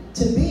need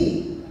to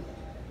be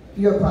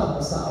your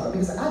problem solver,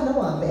 because I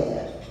know I'm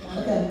bad,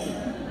 okay?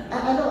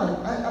 I know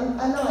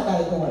I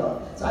got it going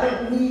on. So I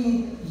don't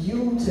need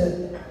you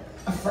to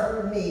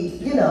affirm me,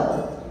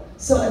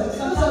 So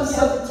sometimes you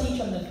have to teach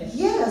them to fish.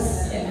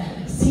 Yes, Yeah.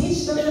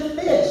 Teach them to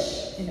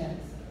fish. Yeah.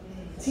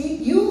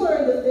 You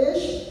learn to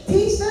fish,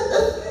 teach them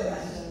to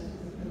fish.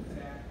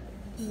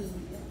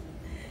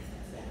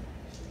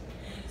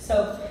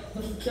 So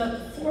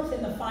the fourth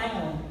and the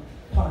final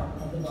part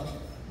of the book,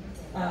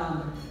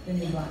 The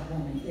New Black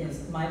Woman,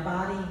 is My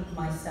Body,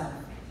 Myself.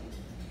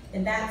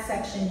 In that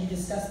section, you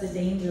discuss the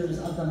dangers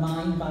of the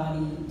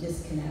mind-body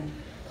disconnect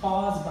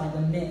caused by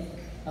the myth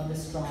of the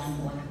strong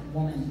Black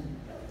woman.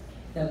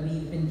 That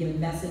we've been given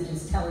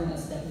messages telling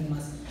us that we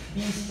must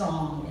be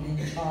strong and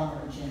in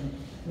charge, and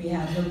we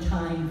have no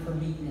time for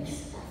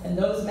weakness. And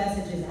those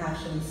messages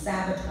actually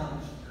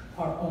sabotage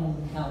our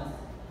own health.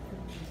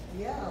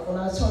 Yeah, when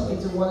I was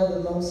talking to one of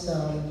the most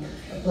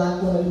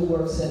Black women who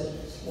works at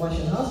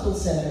Washington Hospital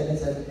Center and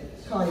is a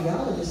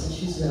cardiologist, and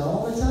she said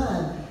all the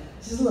time,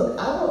 she says, look,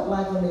 I want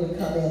Black women to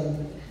come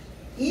in,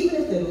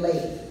 even if they're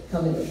late,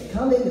 come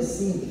in to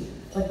see me.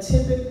 But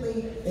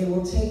typically, they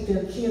will take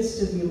their kids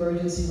to the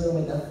emergency room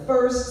at the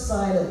first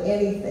sign of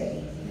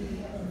anything.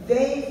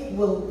 They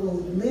will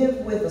live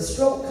with a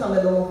stroke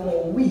coming on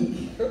for a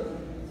week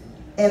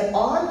and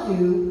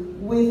argue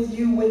with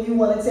you when you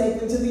want to take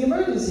them to the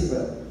emergency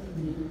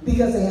room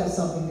because they have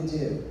something to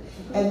do.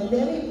 And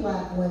many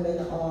Black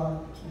women are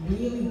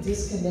really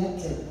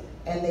disconnected,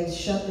 and they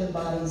shut their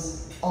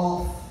bodies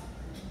off,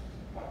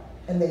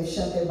 and they've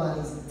shut their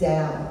bodies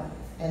down,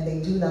 and they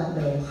do not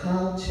know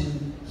how to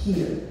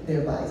hear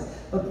their bodies.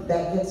 But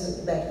that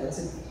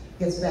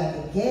gets back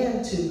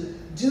again to,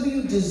 do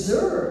you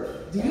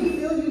deserve? Do you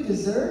feel you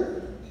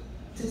deserve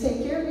to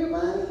take care of your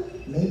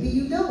body? Maybe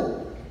you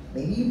don't.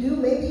 Maybe you do,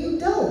 maybe you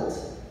don't.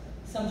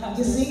 Sometimes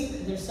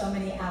there's so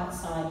many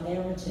outside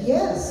narratives that are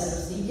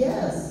Yes, seeking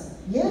yes,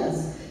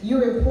 yes.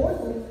 You're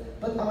important,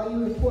 but are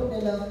you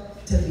important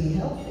enough to be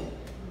healthy?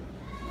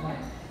 Right.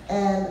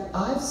 And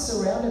I've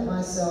surrounded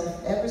myself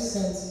ever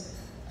since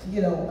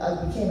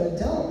I became an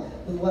adult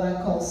with what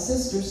I call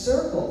sister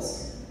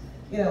circles.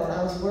 When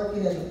I was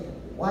working at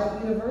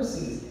white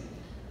universities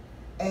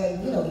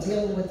and,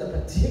 dealing with a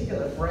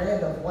particular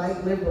brand of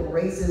white liberal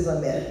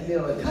racism at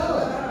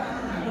college.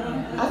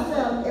 I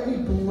found every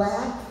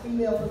Black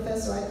female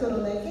professor I could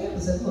on that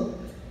campus and look,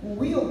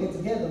 we'll get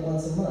together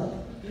once a month.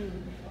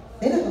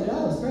 They never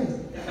thought I was crazy.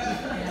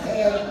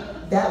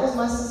 And that was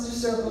my sister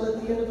circle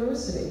at the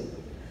university.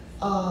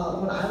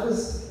 When I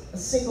was a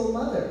single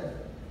mother,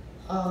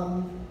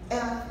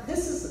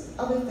 this is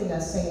the other thing I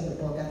say in the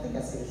book, I think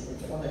I say this in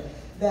the book,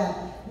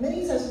 that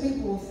many times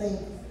people will think,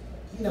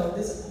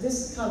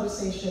 this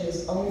conversation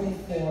is only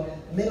for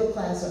middle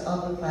class or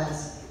upper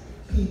class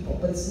people,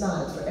 but it's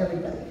not, it's for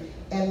everybody.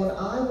 And when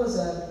I was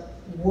a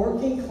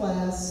working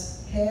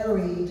class,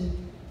 harried,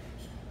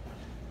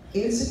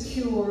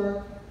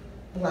 insecure,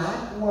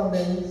 Black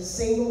woman,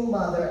 single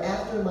mother,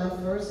 after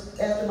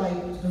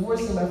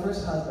divorcing my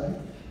first husband,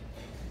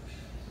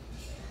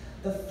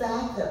 the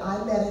fact that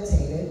I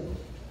meditated,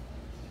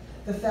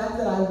 the fact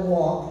that I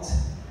walked,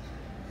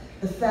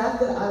 the fact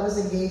that I was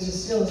engaged in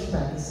stillness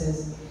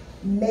practices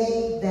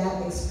made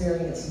that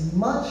experience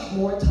much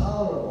more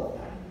tolerable.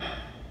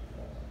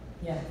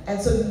 Yeah.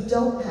 And so you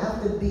don't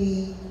have to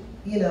be,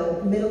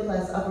 middle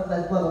class, upper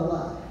class, blah, blah,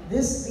 blah.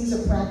 These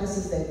are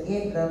practices that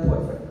are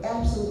important for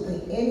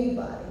absolutely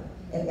anybody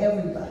and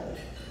everybody.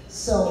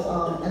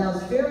 So, and I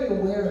was very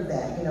aware of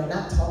that,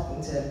 not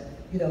talking to,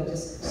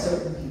 just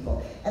certain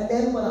people. And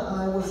then when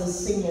I was a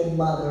single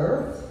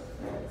mother,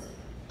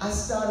 I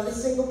started a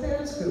single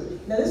parents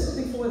group. Now this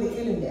was before the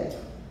internet.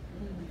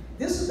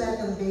 This was back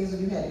in the days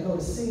when you had to go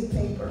to city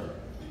paper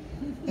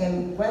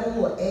and write a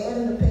little ad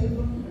in the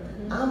paper.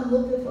 I'm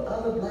looking for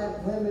other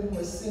Black women who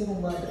are single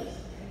mothers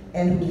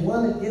and who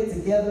want to get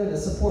together in a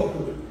support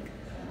group.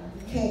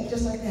 Came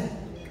just like that.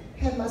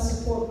 Had my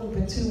support group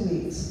in 2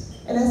 weeks.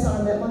 And that's how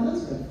I met my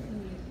husband.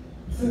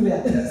 Through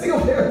that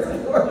single parent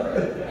support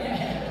group.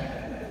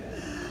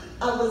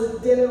 I was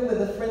at dinner with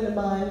a friend of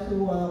mine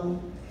who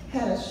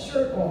had a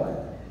shirt on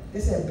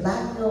that said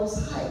Black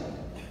Girls Hype.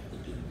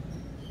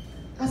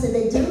 I said,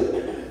 they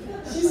do?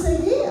 She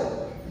said, yeah.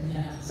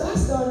 So I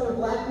started a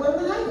Black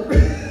Women Hype.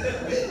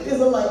 There's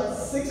like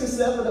 6 or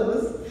 7 of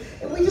us,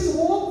 and we just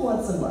walk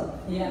once a month.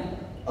 Yeah.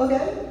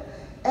 Okay?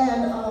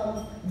 And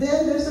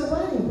then there's a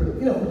writing group,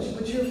 you know,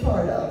 which you're a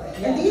part of.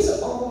 Yeah. And these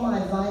are all my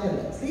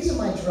vitamins. These are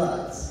my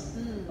drugs.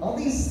 All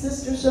these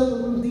sister show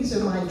groups, these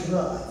are my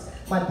drugs,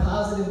 my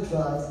positive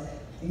drugs.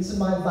 These are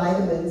my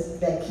vitamins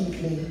that keep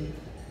me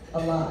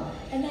alive.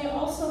 And they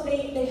also,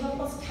 they help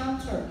us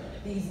counter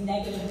these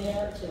negative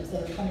narratives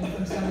that are coming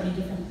from so many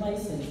different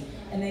places.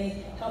 And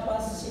they help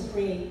us to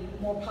create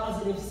more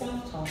positive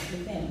self-talk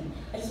within.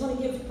 I just want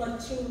to give like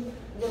 2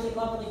 really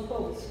lovely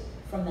quotes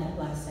from that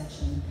last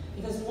section.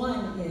 Because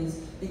one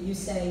is that you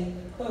say,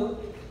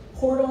 quote,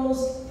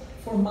 portals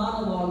for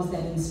monologues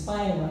that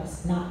inspire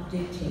us, not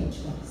dictate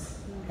to us.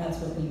 That's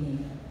what we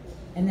need.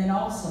 And then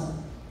also,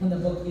 in the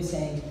book you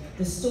say,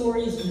 the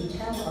stories we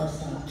tell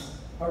ourselves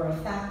are a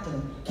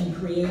factor in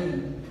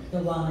creating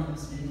the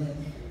lives we live.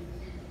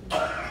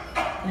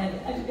 And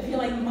I feel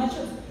like much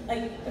of,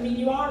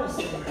 you are a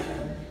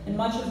storyteller, and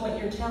much of what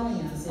you're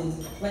telling us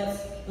is,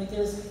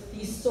 there's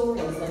these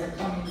stories that are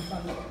coming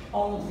from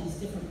all of these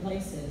different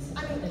places.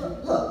 I mean,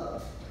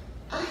 look,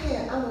 I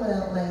went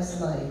out last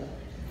night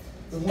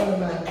with one of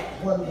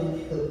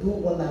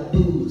my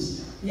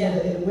boos. Yeah.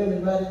 And the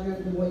women writing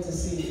group, we went to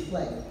see the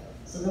play.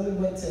 So then we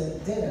went to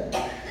dinner,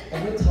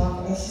 and we're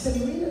talking, and she said,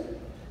 Marita,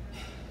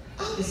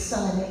 I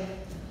decided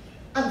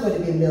I'm going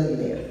to be a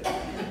millionaire.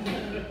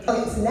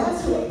 Okay, so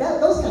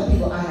those kind of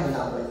people I hang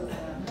out with.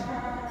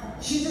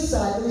 She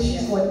decided that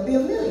she's going to be a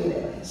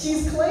millionaire.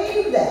 She's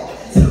claimed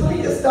that. So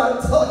we just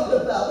started talking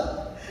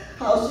about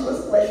how she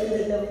was claiming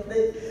it and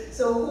everything.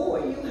 So who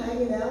are you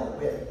hanging out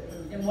with?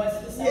 And what's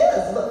the subject?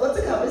 Yes, what's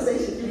the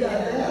conversation you got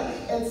to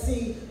have? And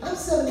see, I'm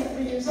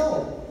 73 years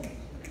old.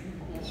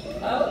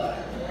 Oh.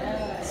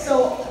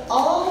 So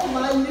all of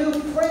my new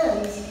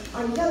friends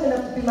are young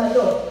enough to be my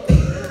daughter.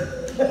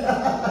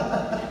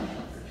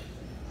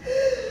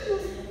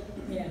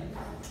 Yeah.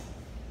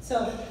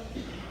 So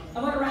I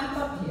want to wrap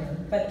up here,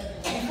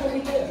 but before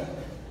we do,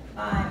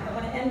 I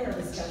want to end our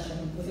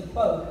discussion with a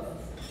quote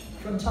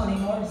from Toni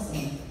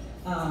Morrison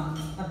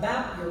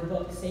about your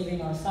book,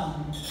 Saving Our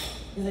Son,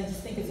 because I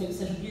just think it's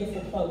such a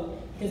beautiful quote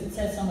because it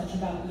says so much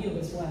about you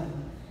as well.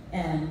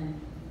 And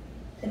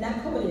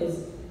that quote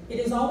is, "It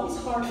is always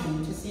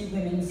heartening to see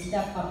women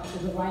step up to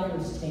the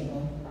writer's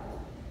table.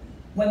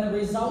 When the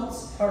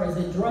results are as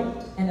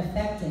adroit and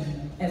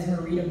affecting as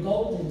Marita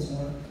Golden's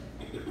work,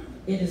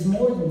 it is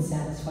more than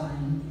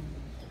satisfying.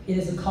 It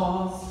is a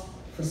cause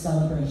for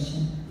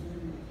celebration."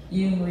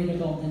 You, Marita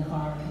Golden,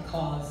 are a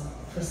cause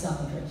for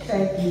celebration.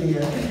 Thank you,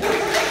 dear.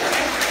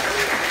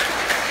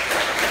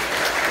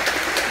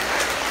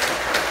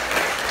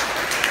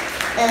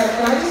 And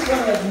I just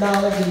want to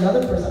acknowledge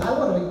another person. I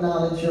want to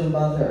acknowledge your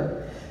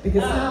mother.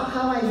 Because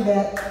how I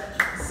met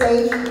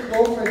Sadie,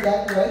 Woolford,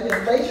 that right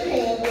there. Raise your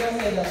hand when I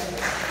say that.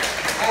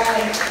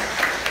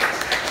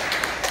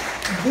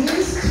 And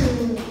these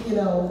 2,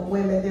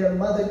 women, they're a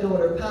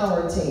mother-daughter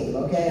power team,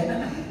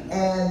 okay?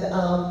 And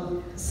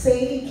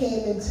Sadie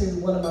came into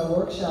one of my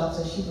workshops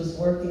and she was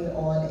working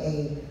on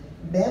a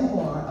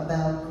memoir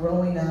about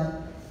growing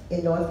up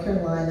in North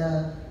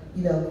Carolina,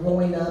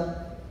 growing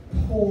up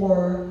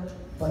poor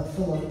but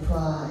full of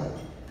pride,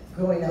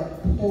 growing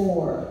up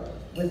poor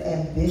with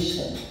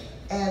ambition.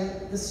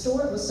 And the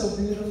story was so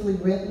beautifully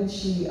written.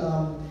 She's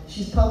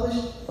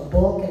published a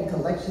book and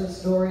collection of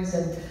stories,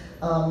 and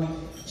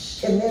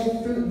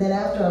then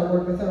after I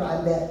worked with her,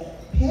 I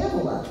met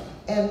Pamela.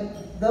 And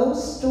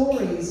those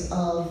stories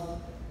of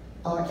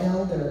our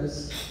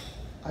elders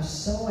are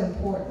so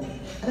important.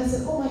 And I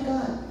said, oh my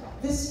God,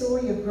 this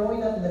story of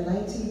growing up in the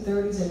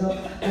 1930s,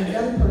 and a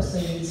young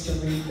person needs to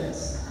read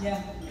this.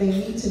 Yeah. They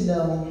need to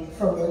know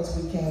from whence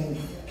we came.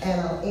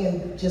 And I'll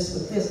end just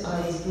with this.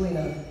 I was doing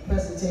a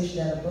presentation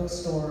at a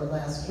bookstore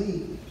last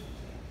week,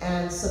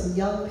 and some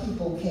young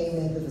people came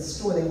into the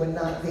store. They were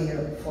not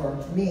there for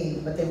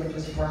me, but they were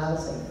just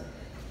browsing.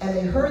 And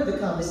they heard the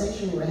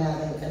conversation we were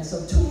having, and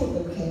so 2 of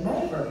them came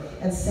over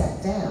and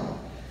sat down.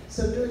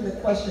 So during the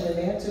question and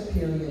answer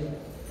period,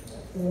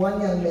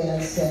 one young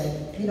man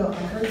said, I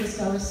heard this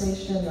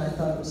conversation, and I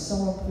thought it was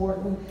so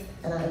important,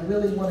 and I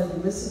really wanted to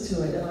listen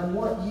to it, and I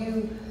want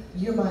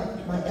you're my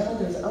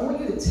elders, I want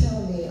you to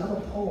tell me, I'm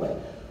a poet,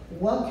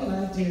 what can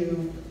I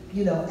do,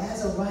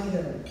 as a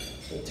writer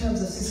in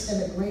terms of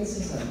systemic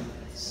racism?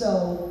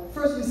 So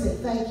first we said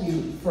thank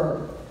you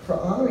for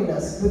honoring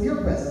us with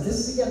your presence.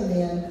 This is a young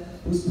man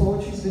whose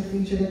poetry's been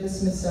featured at the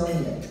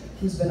Smithsonian,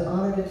 who's been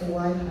honored at the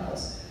White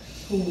House,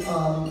 who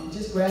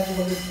just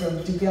graduated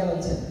from Duke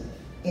Ellington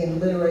in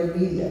literary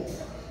media.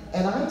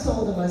 And I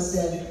told him, I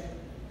said,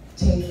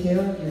 take care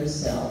of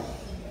yourself.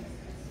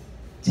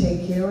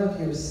 Take care of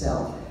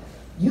yourself.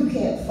 You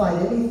can't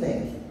fight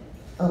anything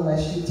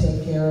unless you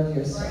take care of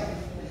yourself.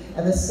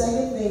 And the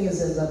second thing is,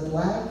 as a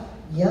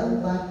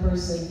young black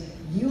person,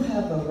 you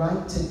have the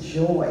right to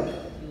joy.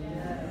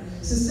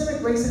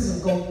 Systemic racism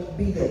is going to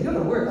be there. You don't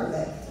have to worry about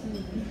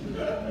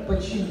that.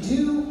 But you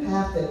do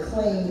have to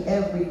claim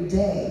every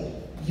day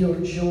your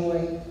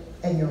joy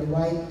and your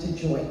right to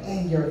joy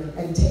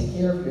and take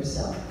care of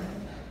yourself.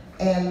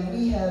 And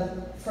we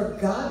have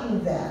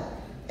forgotten that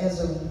as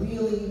a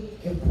really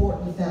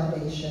important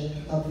foundation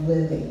of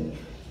living.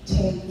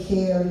 Take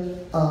care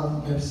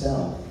of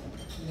yourself.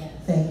 Yes.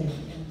 Thank you.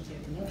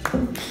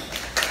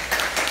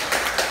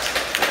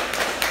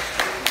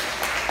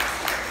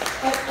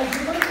 I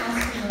do want to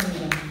ask you,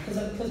 Marita,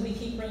 because we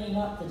keep bringing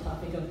up the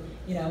topic of,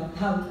 you know,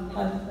 how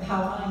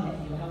I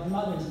met you, how my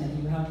mother's met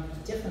you, how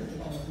different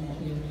people have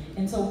met you.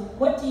 And so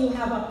what do you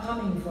have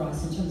upcoming for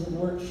us in terms of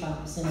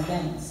workshops and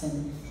events?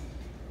 And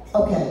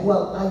okay,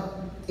 well,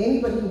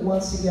 anybody who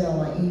wants to get on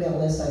my email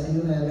list, I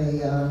do have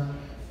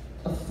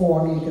a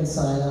form you can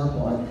sign up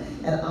on.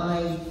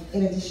 And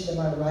in addition to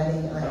my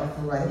writing, I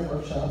offer writing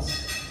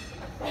workshops.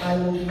 I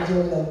will be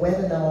doing a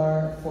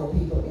webinar for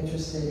people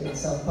interested in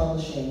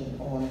self-publishing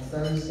on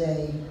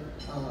Thursday,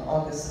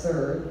 August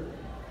 3rd.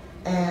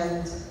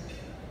 And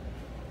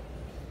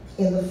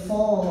in the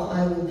fall,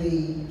 I will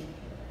be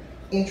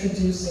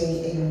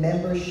introducing a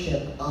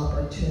membership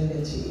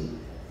opportunity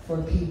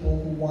for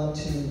people who want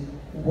to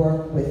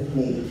work with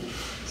me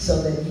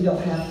so that you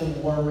don't have to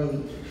worry,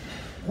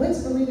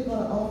 when's Marita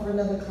going to offer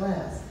another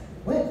class?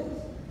 When?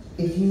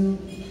 If you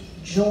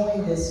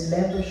join this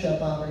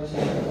membership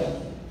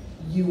opportunity,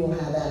 you will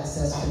have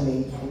access to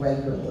me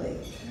regularly.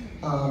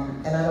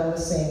 And I don't want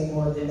to say any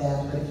more than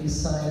that, but if you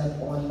sign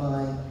up on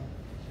my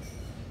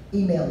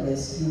email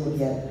list, you will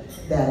get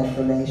that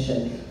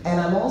information. And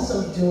I'm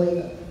also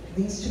doing,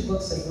 these two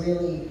books have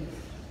really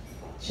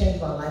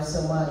changed my life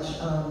so much.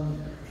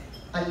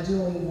 I'm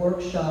doing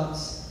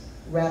workshops,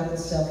 radical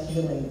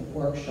self-healing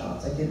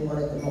workshops. I did one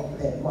at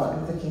the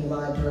Martin Luther King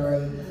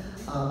Library.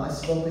 I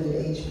spoke with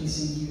at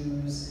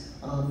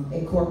HBCUs,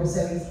 in corporate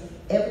settings.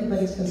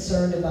 Everybody's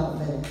concerned about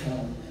mental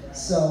health.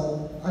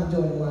 So I'm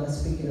doing a lot of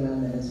speaking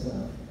around that as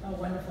well.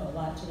 oh, wonderful, a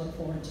lot to look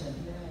forward to.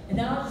 And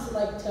now I'd just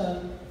like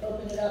to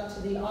open it up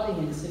to the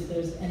audience if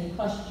there's any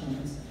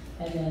questions.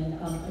 And then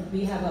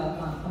we have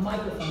a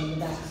microphone in the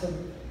back, so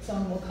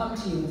someone will come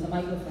to you with a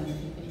microphone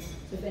if you can.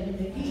 So if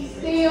anybody Be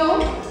still,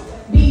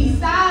 be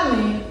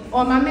silent,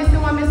 or my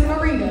Mr. One, Miss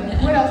Marie.